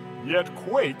blessed, yet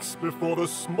quakes before the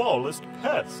smallest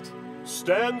pest?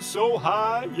 Stands so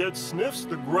high, yet sniffs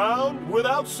the ground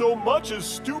without so much as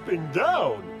stooping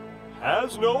down.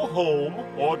 Has no home,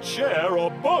 or chair,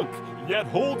 or bunk, yet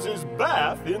holds his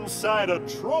bath inside a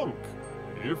trunk.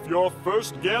 If your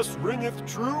first guess ringeth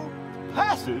true,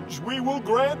 passage we will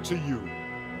grant to you.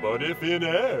 But if in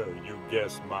air you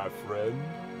guess, my friend,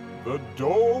 the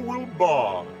door will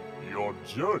bar, your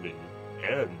journey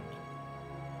end."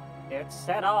 It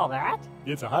said all that?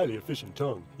 It's a highly efficient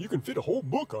tongue. You can fit a whole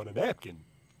book on a napkin.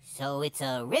 So it's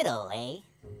a riddle, eh?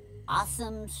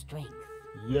 Awesome strength.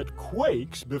 Yet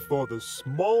quakes before the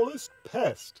smallest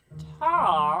pest.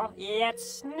 Tall, yet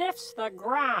sniffs the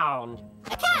ground.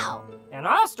 A cow! An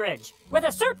ostrich with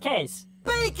a suitcase.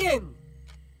 Bacon!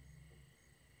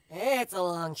 It's a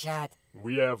long shot.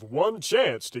 We have one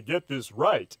chance to get this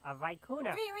right. A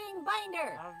vicuna. Three-ring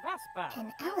binder. A vespa.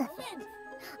 An elephant.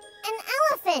 An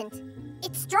elephant!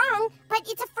 It's strong, but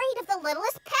it's afraid of the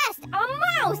littlest pest, a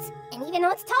mouse! And even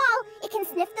though it's tall, it can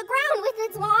sniff the ground with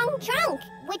its long trunk,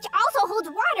 which also holds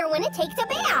water when it takes a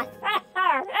bath.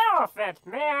 An elephant,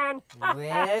 man!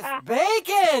 With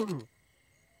bacon!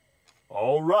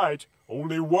 All right,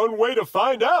 only one way to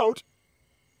find out.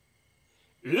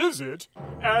 Is it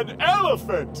an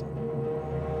elephant?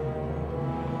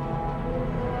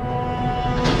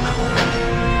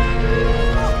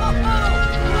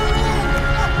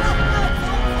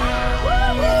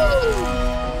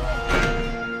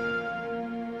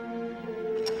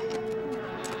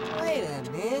 Wait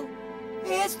a minute.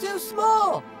 It's too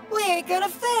small. We ain't gonna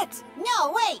fit.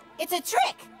 No, wait! It's a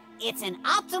trick! It's an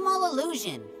optimal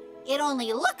illusion. It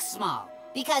only looks small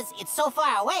because it's so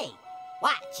far away.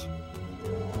 Watch.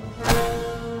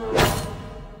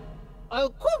 I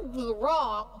could be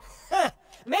wrong.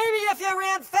 Maybe if you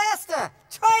ran faster.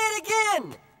 Try it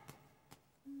again.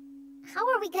 How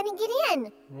are we gonna get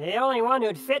in? The only one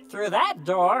who'd fit through that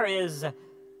door is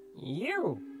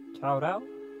you, Toto.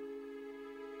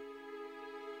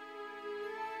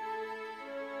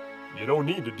 You don't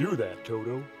need to do that,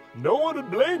 Toto. No one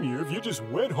would blame you if you just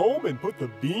went home and put the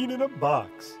bean in a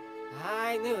box.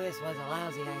 I knew this was a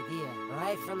lousy idea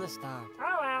right from the start.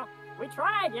 Oh well, we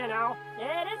tried, you know.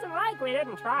 It isn't like we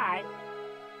didn't try.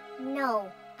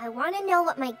 No, I want to know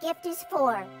what my gift is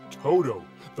for. Toto,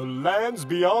 the lands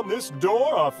beyond this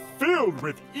door are filled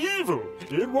with evil.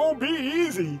 It won't be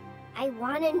easy. I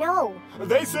want to know.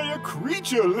 They say a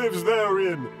creature lives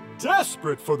therein,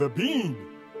 desperate for the bean.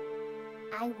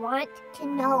 I want to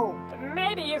know.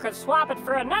 Maybe you could swap it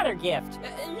for another gift.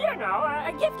 You know,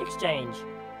 a gift exchange.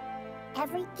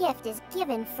 Every gift is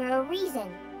given for a reason.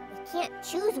 We can't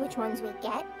choose which ones we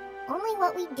get, only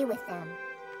what we do with them.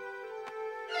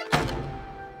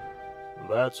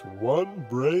 That's one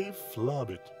brave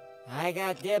flobbit. I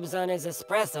got dibs on his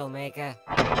espresso maker.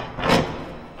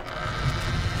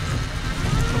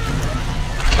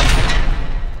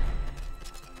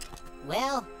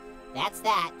 Well, that's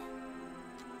that.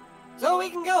 So we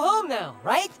can go home now,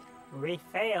 right? We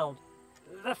failed.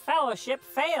 The fellowship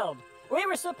failed. We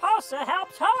were supposed to help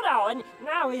Toto, and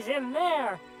now he's in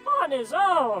there, on his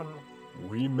own.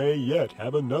 We may yet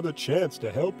have another chance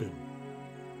to help him.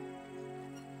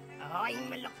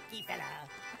 I'm a lucky fella.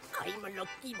 I'm a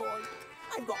lucky boy.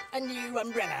 I've got a new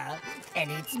umbrella,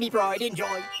 and it's me pride and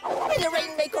joy. And the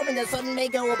rain may come and the sun may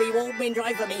go, I'll be warm and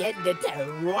dry from me head to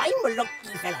toe. I'm a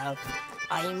lucky fella.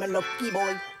 I'm a lucky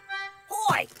boy.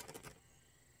 Oi!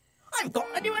 I've got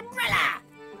a new umbrella!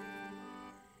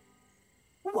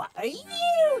 What are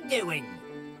you doing?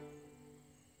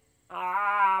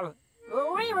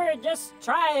 We were just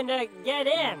trying to get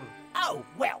in. Oh,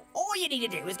 well, all you need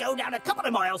to do is go down a couple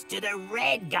of miles to the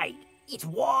Red Gate. It's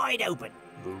wide open.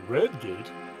 The Red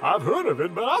Gate? I've heard of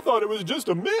it, but I thought it was just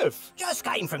a myth. Just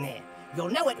came from there. You'll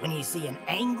know it when you see an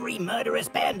angry, murderous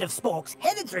band of sporks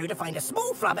headed through to find a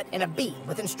small flobbit and a bee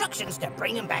with instructions to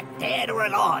bring him back dead or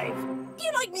alive. Do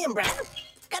you like me, umbrella?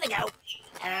 Gotta go.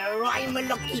 I'm a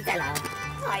lucky fella.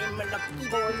 I'm a lucky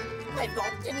boy. I've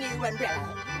got a new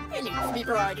umbrella. And it's me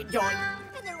pride and joy.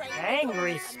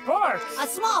 Angry sporks? A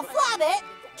small flobbit?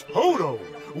 Toto!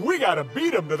 We gotta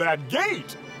beat him to that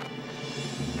gate!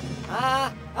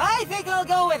 I think I'll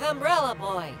go with Umbrella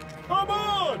Boy. Come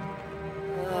on!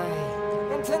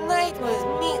 And tonight was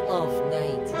Meatloaf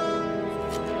Night.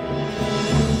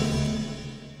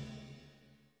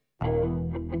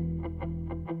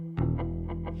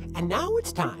 And now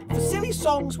it's time for Silly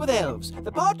Songs with Elves,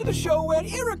 the part of the show where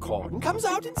Iricorn comes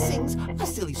out and sings a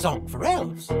silly song for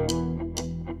elves.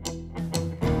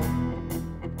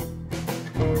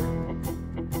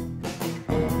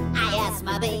 I asked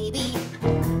my baby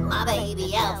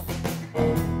elf,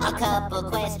 a couple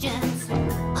questions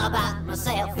about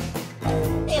myself.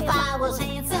 If I was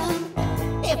handsome,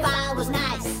 if I was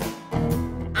nice,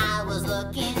 I was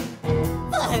looking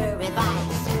for her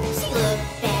advice. She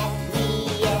looked at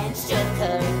me and shook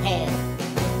her head,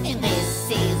 and this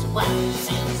is what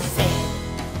she said.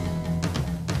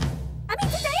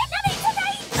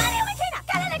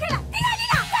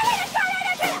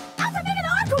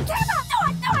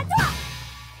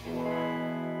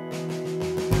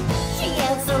 She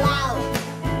yelled so loud,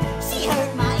 she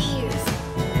hurt my ears.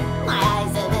 My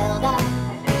eyes have welled up,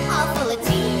 all full of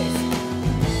tears.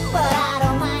 But I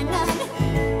don't mind none,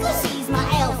 'cause she's my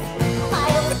elf. My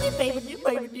elf, baby,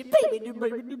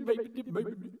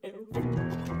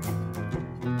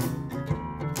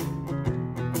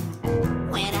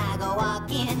 when I go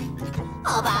walking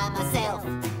all by myself,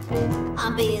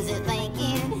 I'm busy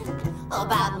thinking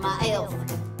about my elf.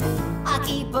 I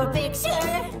keep her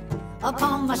picture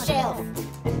upon my shelf.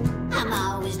 I'm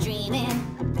always dreaming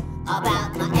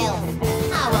about my elf.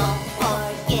 I won't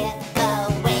forget the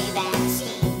way that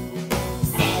she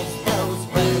says those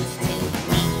words to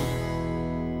me.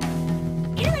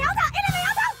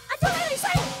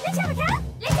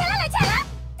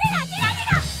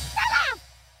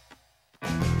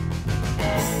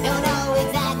 Don't know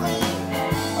exactly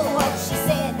what she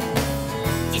said,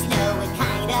 just know it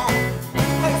kinda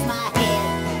hurts my head.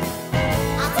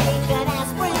 I'll take an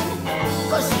aspirin,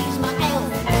 'cause she's my elf.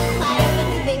 My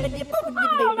elf, baby.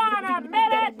 Hold on a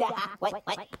minute! What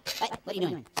are you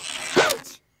doing?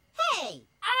 Ouch! Hey!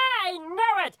 I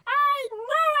knew it! I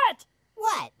knew it!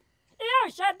 What?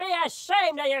 You should be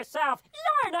ashamed of yourself.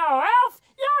 You're no elf.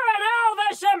 You're an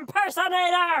elvish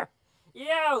impersonator.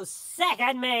 You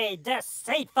second me,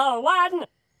 deceitful one.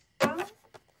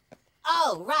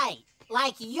 Oh, right.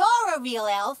 Like you're a real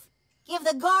elf. Give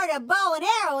the guard a bow and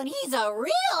arrow and he's a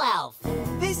real elf.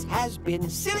 This has been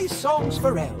Silly Songs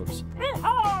for Elves.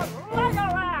 Behold,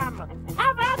 Legolam!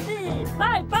 Have at thee!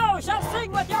 My bow shall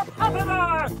sing with your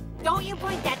pompadour! Don't you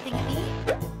point that thing at me.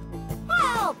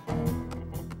 Help!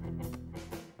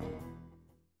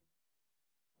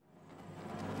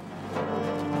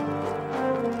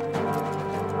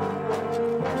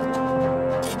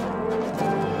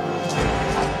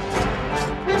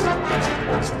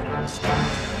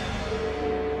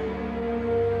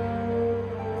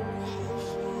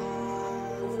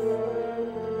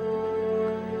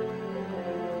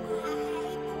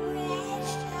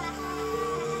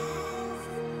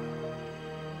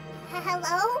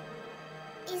 Hello?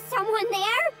 Is someone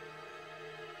there?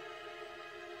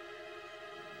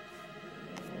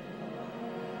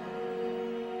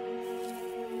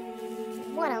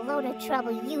 What a load of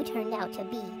trouble you turned out to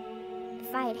be.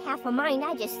 If I had half a mind,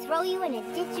 I'd just throw you in a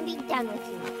ditch and be done with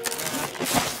you.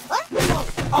 What?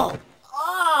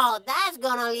 Oh, that's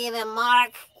gonna leave a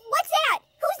mark. What's that?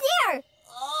 Who's there?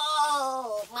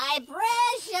 Oh, my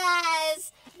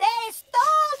precious! They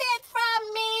stole it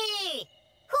from me!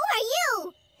 Who are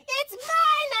you? It's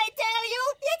mine, I tell you!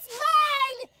 It's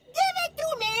mine! Give it to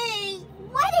me!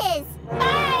 What is?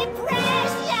 My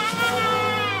precious!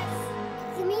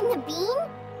 You mean the bean?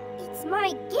 It's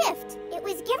my gift. It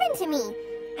was given to me.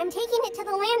 I'm taking it to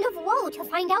the land of woe to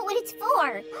find out what it's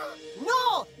for.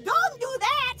 No! Don't do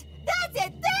that! That's a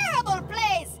terrible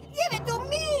place! Give it to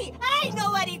me! I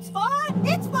know what it's for!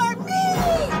 It's for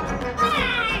me!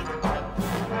 Ah!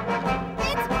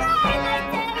 It's mine, I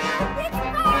tell you! It's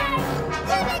mine!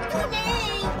 Give it to me!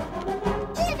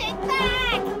 Give it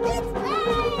back! It's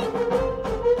mine!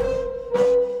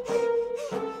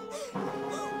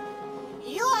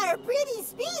 You are pretty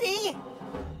speedy,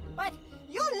 but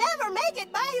you'll never make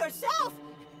it by yourself.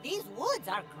 These woods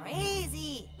are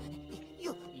crazy.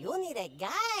 You need a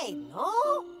guide,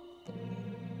 no?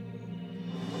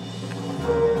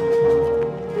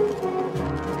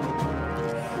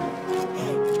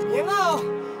 You know,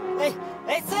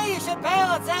 they say you should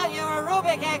balance out your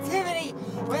aerobic activity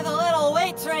with a little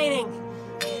weight training.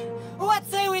 What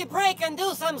say we break and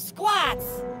do some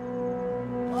squats?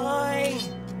 Boy.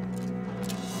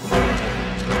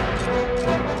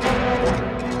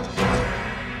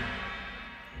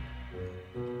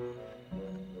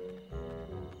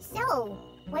 So,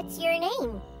 what's your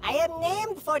name? I am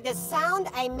named for the sound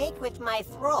I make with my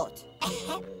throat.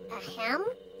 Ahem?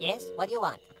 Yes, what do you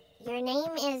want? Your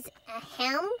name is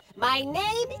Ahem? My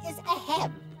name is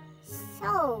Ahem.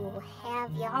 So,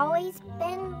 have you always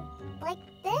been like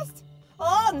this?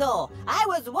 Oh, no. I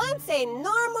was once a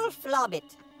normal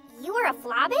flobbit. You were a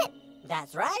flobbit?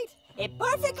 That's right. A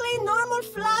perfectly normal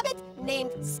flobbit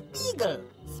named Spiegel.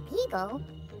 Spiegel?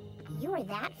 You were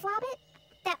that flobbit?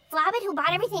 That flobbit who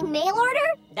bought everything mail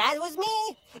order? That was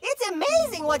me. It's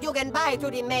amazing what you can buy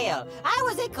through the mail. I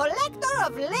was a collector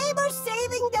of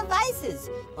labor-saving devices.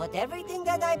 But everything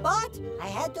that I bought, I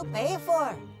had to pay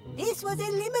for. This was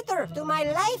a limiter to my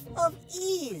life of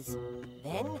ease.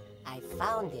 Then I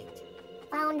found it.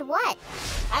 Found what?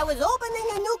 I was opening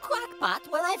a new crock-pot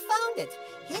when I found it,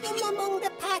 hidden among the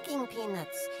packing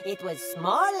peanuts. It was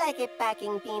small like a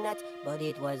packing peanut, but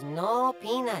it was no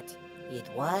peanut. It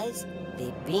was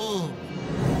the bean.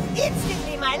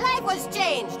 Instantly, my life was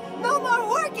changed. No more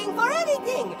working for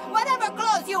anything. Whatever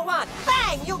clothes you want,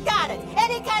 bang, you got it.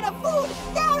 Any kind of food,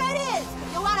 there it is.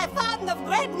 You want a fountain of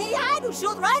great knee-high to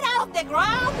shoot right out of the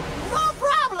ground? No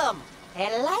problem.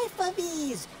 A life of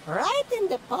ease, right in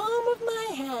the palm of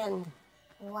my hand.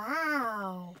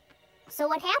 Wow. So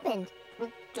what happened?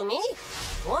 To me,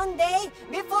 one day,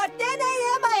 before 10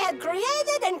 a.m., I had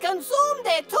created and consumed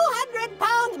a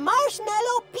 200-pound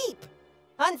marshmallow peep.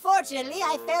 Unfortunately,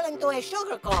 I fell into a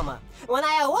sugar coma. When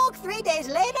I awoke 3 days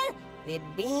later, the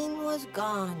bean was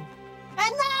gone.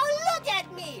 And now look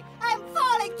at me! I'm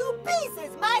falling to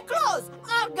pieces! My clothes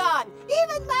are gone!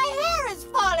 Even my hair is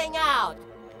falling out!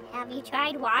 Have you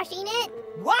tried washing it?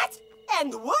 What?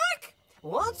 And work?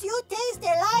 Once you taste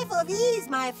a life of ease,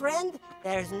 my friend,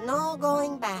 there's no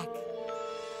going back.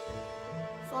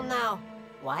 So now,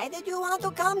 why did you want to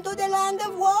come to the land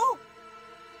of woe?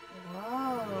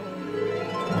 Whoa.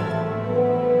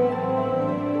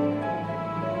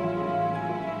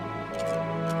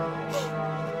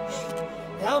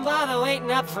 Don't bother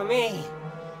waiting up for me.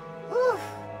 Whew.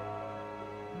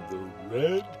 The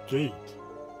Red Gate.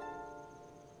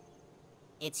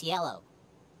 It's yellow.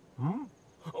 Hmm?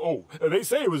 Oh, they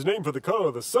say it was named for the color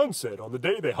of the sunset on the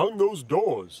day they hung those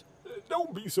doors.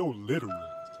 Don't be so literal.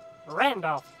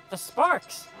 Randolph, the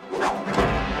sparks.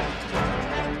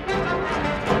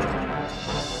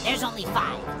 There's only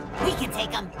 5. We can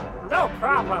take them. No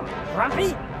problem.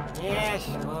 Grumpy? Yeah,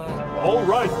 sure. All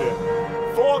right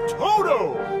then. For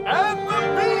Toto and the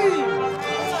Bean!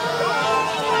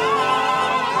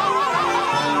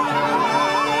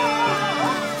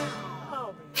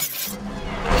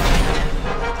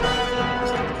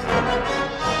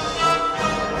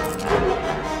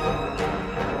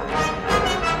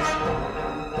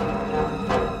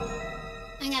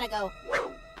 I gotta go.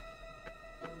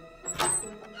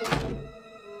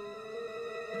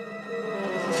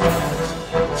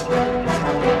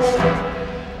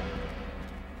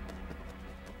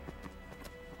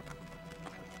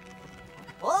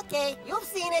 Okay, you've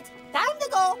seen it. Time to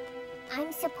go.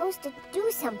 I'm supposed to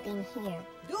do something here.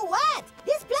 Do what?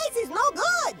 This place is no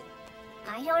good.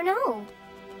 I don't know.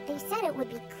 They said it would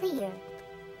be clear.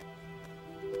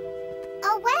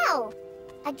 Oh, well.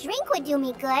 A drink would do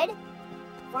me good.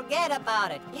 Forget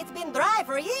about it. It's been dry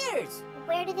for years.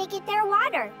 Where do they get their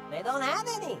water? They don't have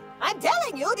any. I'm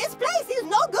telling you, this place is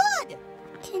no good.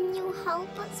 Can you help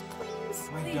us, please?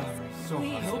 My daughter is so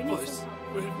hungry. Help us.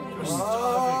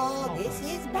 Oh, this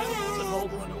is bad.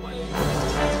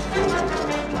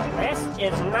 This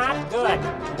is not good.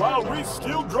 While we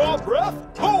still draw breath,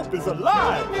 hope is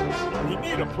alive. We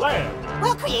need a plan.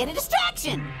 We'll create a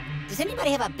distraction. Does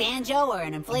anybody have a banjo or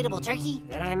an inflatable turkey?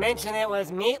 Did I mention it was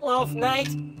meatloaf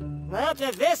night? Not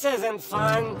that this isn't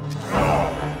fun.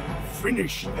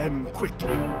 Finish them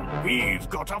quickly. We've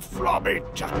got a flobby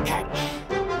to catch.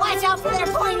 Watch out for their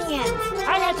pointy ends.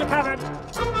 I got you covered.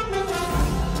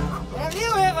 Have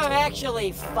you ever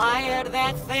actually fired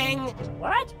that thing?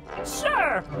 What?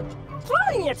 Sure.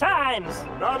 Plenty of times.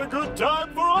 Not a good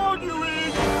time for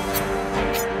arguing.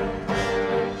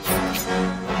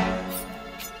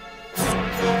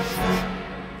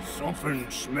 Something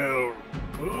smells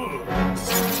good.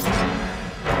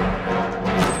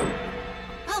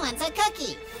 Who wants a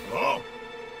cookie? Oh,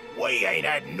 we ain't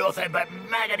had nothing but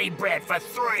maggoty bread for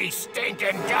 3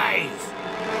 stinking days.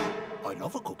 I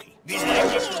love a cookie.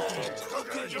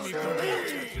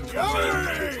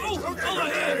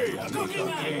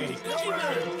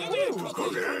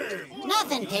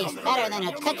 Nothing tastes better than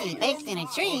a cookie baked in a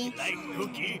tree.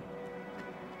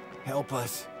 Help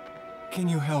us. Can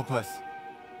you help us?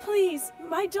 Please,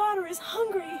 my daughter is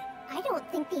hungry. I don't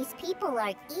think these people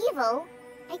are evil.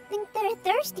 I think they're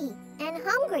thirsty and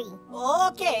hungry.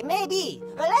 Okay, maybe.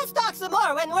 Let's talk some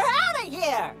more when we're out of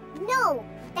here. No,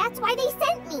 that's why they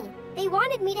sent me. They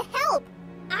wanted me to help.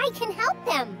 I can help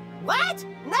them. What?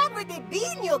 Not with the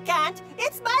bean you can't.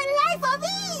 It's my life of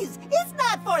ease. It's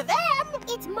not for them.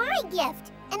 It's my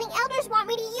gift, and the elders want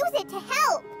me to use it to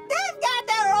help. They've got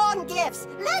their own gifts.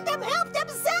 Let them help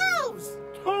themselves.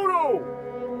 Toto!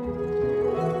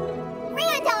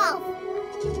 Randolph!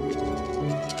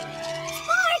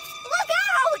 Sports, look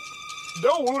out!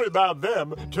 Don't worry about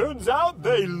them. Turns out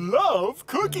they love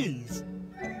cookies.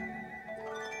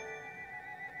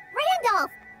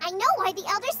 Randolph, I know why the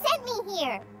elders sent me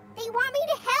here. They want me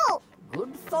to help.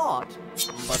 Good thought,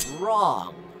 but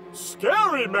wrong.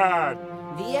 Scary man!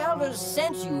 The elders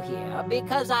sent you here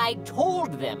because I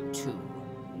told them to.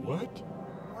 What?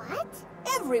 What?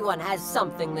 Everyone has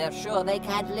something they're sure they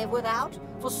can't live without.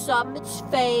 For some, it's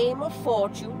fame or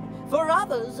fortune. For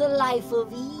others, a life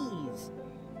of ease.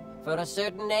 For a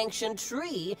certain ancient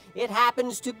tree, it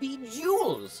happens to be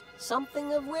jewels,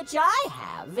 something of which I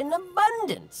have in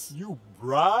abundance. You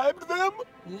bribed them?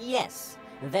 Yes.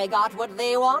 They got what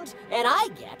they want, and I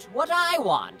get what I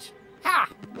want. Ha!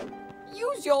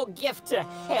 Use your gift to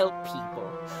help people.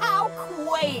 How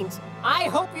quaint! I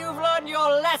hope you've learned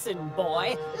your lesson,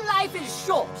 boy. Life is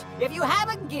short. If you have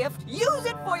a gift, use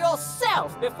it for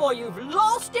yourself before you've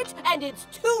lost it and it's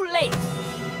too late.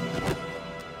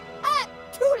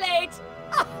 Too late!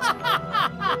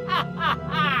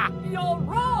 You're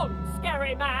wrong,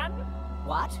 scary man.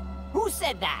 What? Who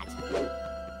said that?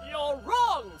 You're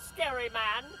wrong, scary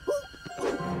man.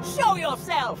 Show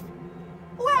yourself!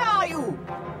 Where are you?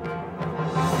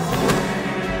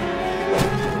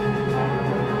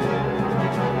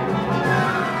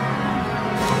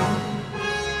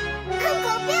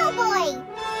 Uncle Billboy!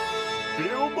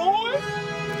 Billboy?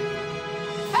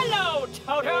 Hello,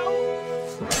 Toto.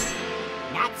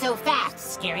 Not so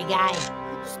fast, scary guy.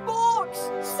 Sporks,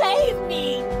 save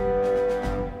me!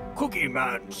 Cookie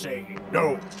Man say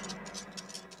no.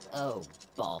 Oh,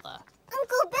 bother.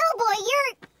 Uncle Billboy,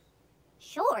 you're...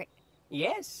 short.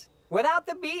 Yes. Without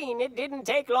the bean, it didn't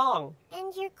take long.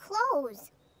 And your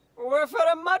clothes. We're for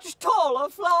a much taller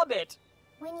Flobbit.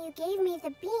 When you gave me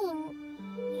the bean,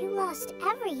 you lost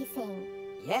everything.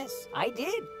 Yes, I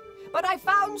did. But I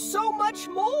found so much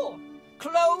more.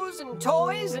 Clothes and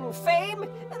toys and fame,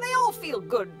 and they all feel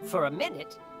good for a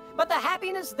minute. But the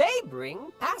happiness they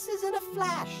bring passes in a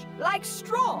flash, like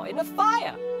straw in a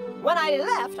fire. When I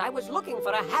left, I was looking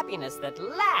for a happiness that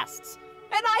lasts.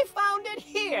 And I found it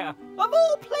here, of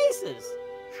all places.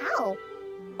 How?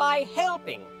 By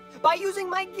helping. By using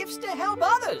my gifts to help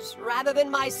others, rather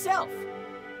than myself.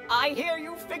 I hear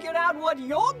you figured out what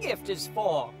your gift is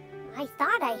for. I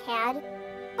thought I had.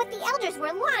 But the elders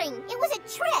were lying. It was a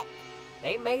trick.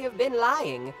 They may have been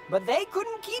lying, but they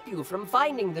couldn't keep you from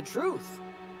finding the truth.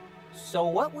 So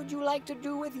what would you like to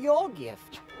do with your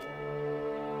gift?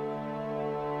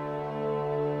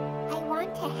 I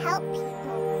want to help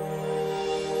people.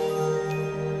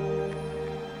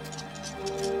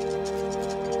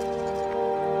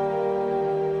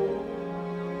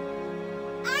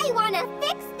 I want to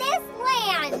fix this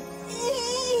land!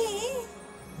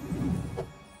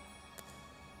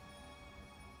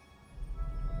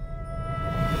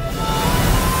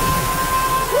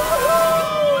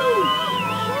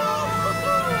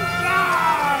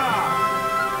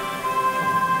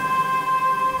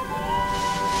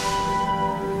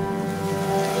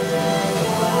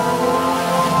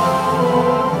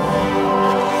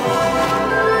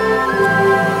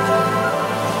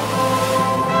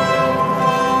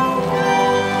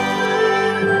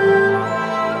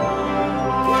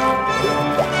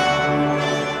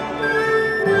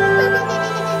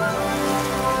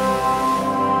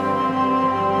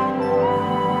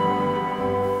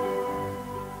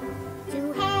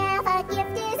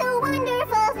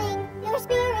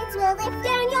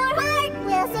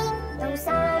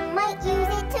 might use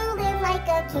it to live like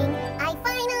a king. I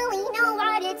finally know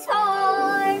what it's for.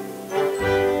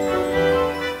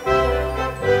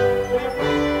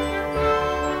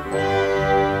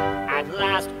 At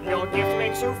last, your gift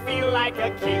makes you feel like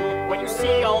a king when you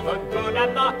see all the good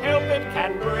and the help it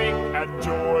can bring. And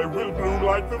joy will bloom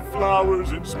like the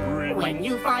flowers in spring. When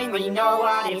you finally know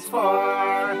what it's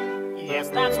for. Yes,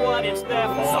 that's what it's there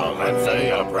for. So let's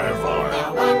say a prayer for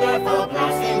The wonderful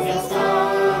blessings in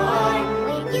store.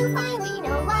 When you finally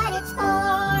know what it's for.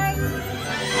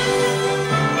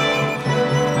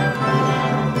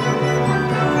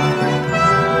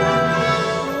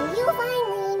 When you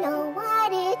finally know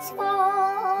what it's for.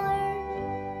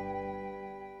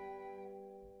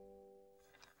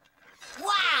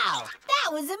 Wow, that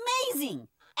was amazing!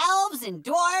 Elves and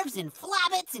dwarves and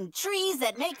flobbits and trees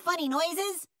that make funny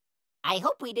noises. I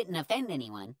hope we didn't offend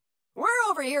anyone. We're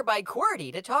over here by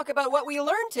QWERTY to talk about what we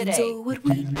learned today. So what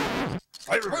we...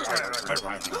 They took the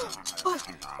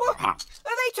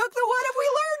What Have We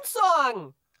Learned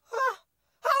song!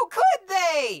 How could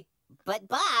they? But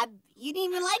Bob, you didn't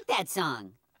even like that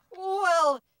song.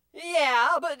 Well,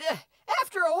 yeah, but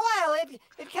after a while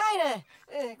it kind of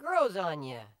grows on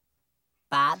you.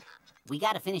 Bob, we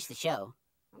gotta finish the show.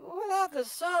 Without the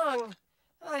song,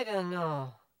 I don't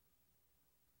know.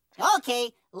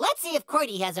 Okay, let's see if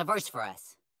QWERTY has a verse for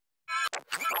us.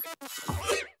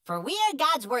 For we are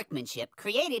God's workmanship,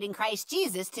 created in Christ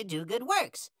Jesus to do good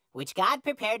works, which God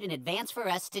prepared in advance for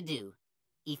us to do.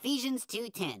 Ephesians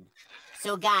 2:10.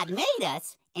 So God made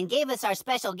us and gave us our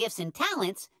special gifts and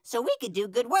talents so we could do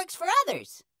good works for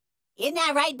others. Isn't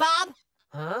that right, Bob?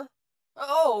 Huh?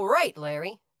 Oh, right,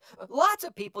 Larry. Lots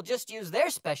of people just use their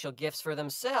special gifts for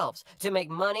themselves, to make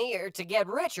money or to get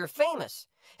rich or famous.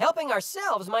 Helping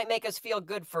ourselves might make us feel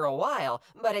good for a while,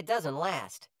 but it doesn't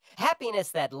last. Happiness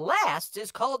that lasts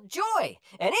is called joy,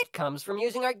 and it comes from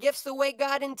using our gifts the way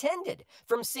God intended,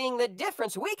 from seeing the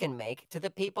difference we can make to the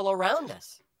people around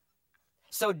us.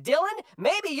 So, Dylan,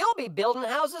 maybe you'll be building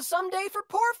houses someday for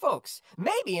poor folks,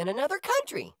 maybe in another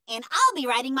country. And I'll be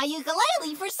riding my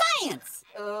ukulele for science.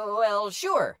 Well,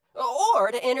 sure.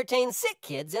 Or to entertain sick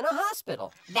kids in a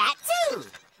hospital. That too.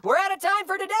 We're out of time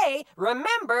for today.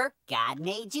 Remember, God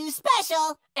made you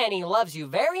special. And He loves you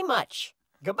very much.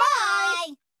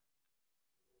 Goodbye.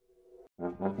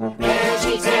 VeggieTales,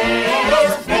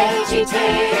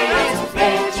 VeggieTales,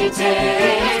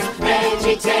 VeggieTales,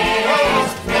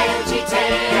 VeggieTales, VeggieTales,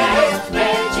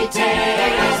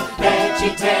 VeggieTales,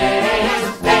 VeggieTales,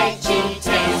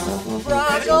 VeggieTales.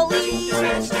 Broccoli,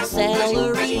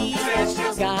 celery,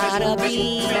 gotta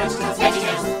be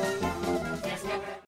VeggieTales.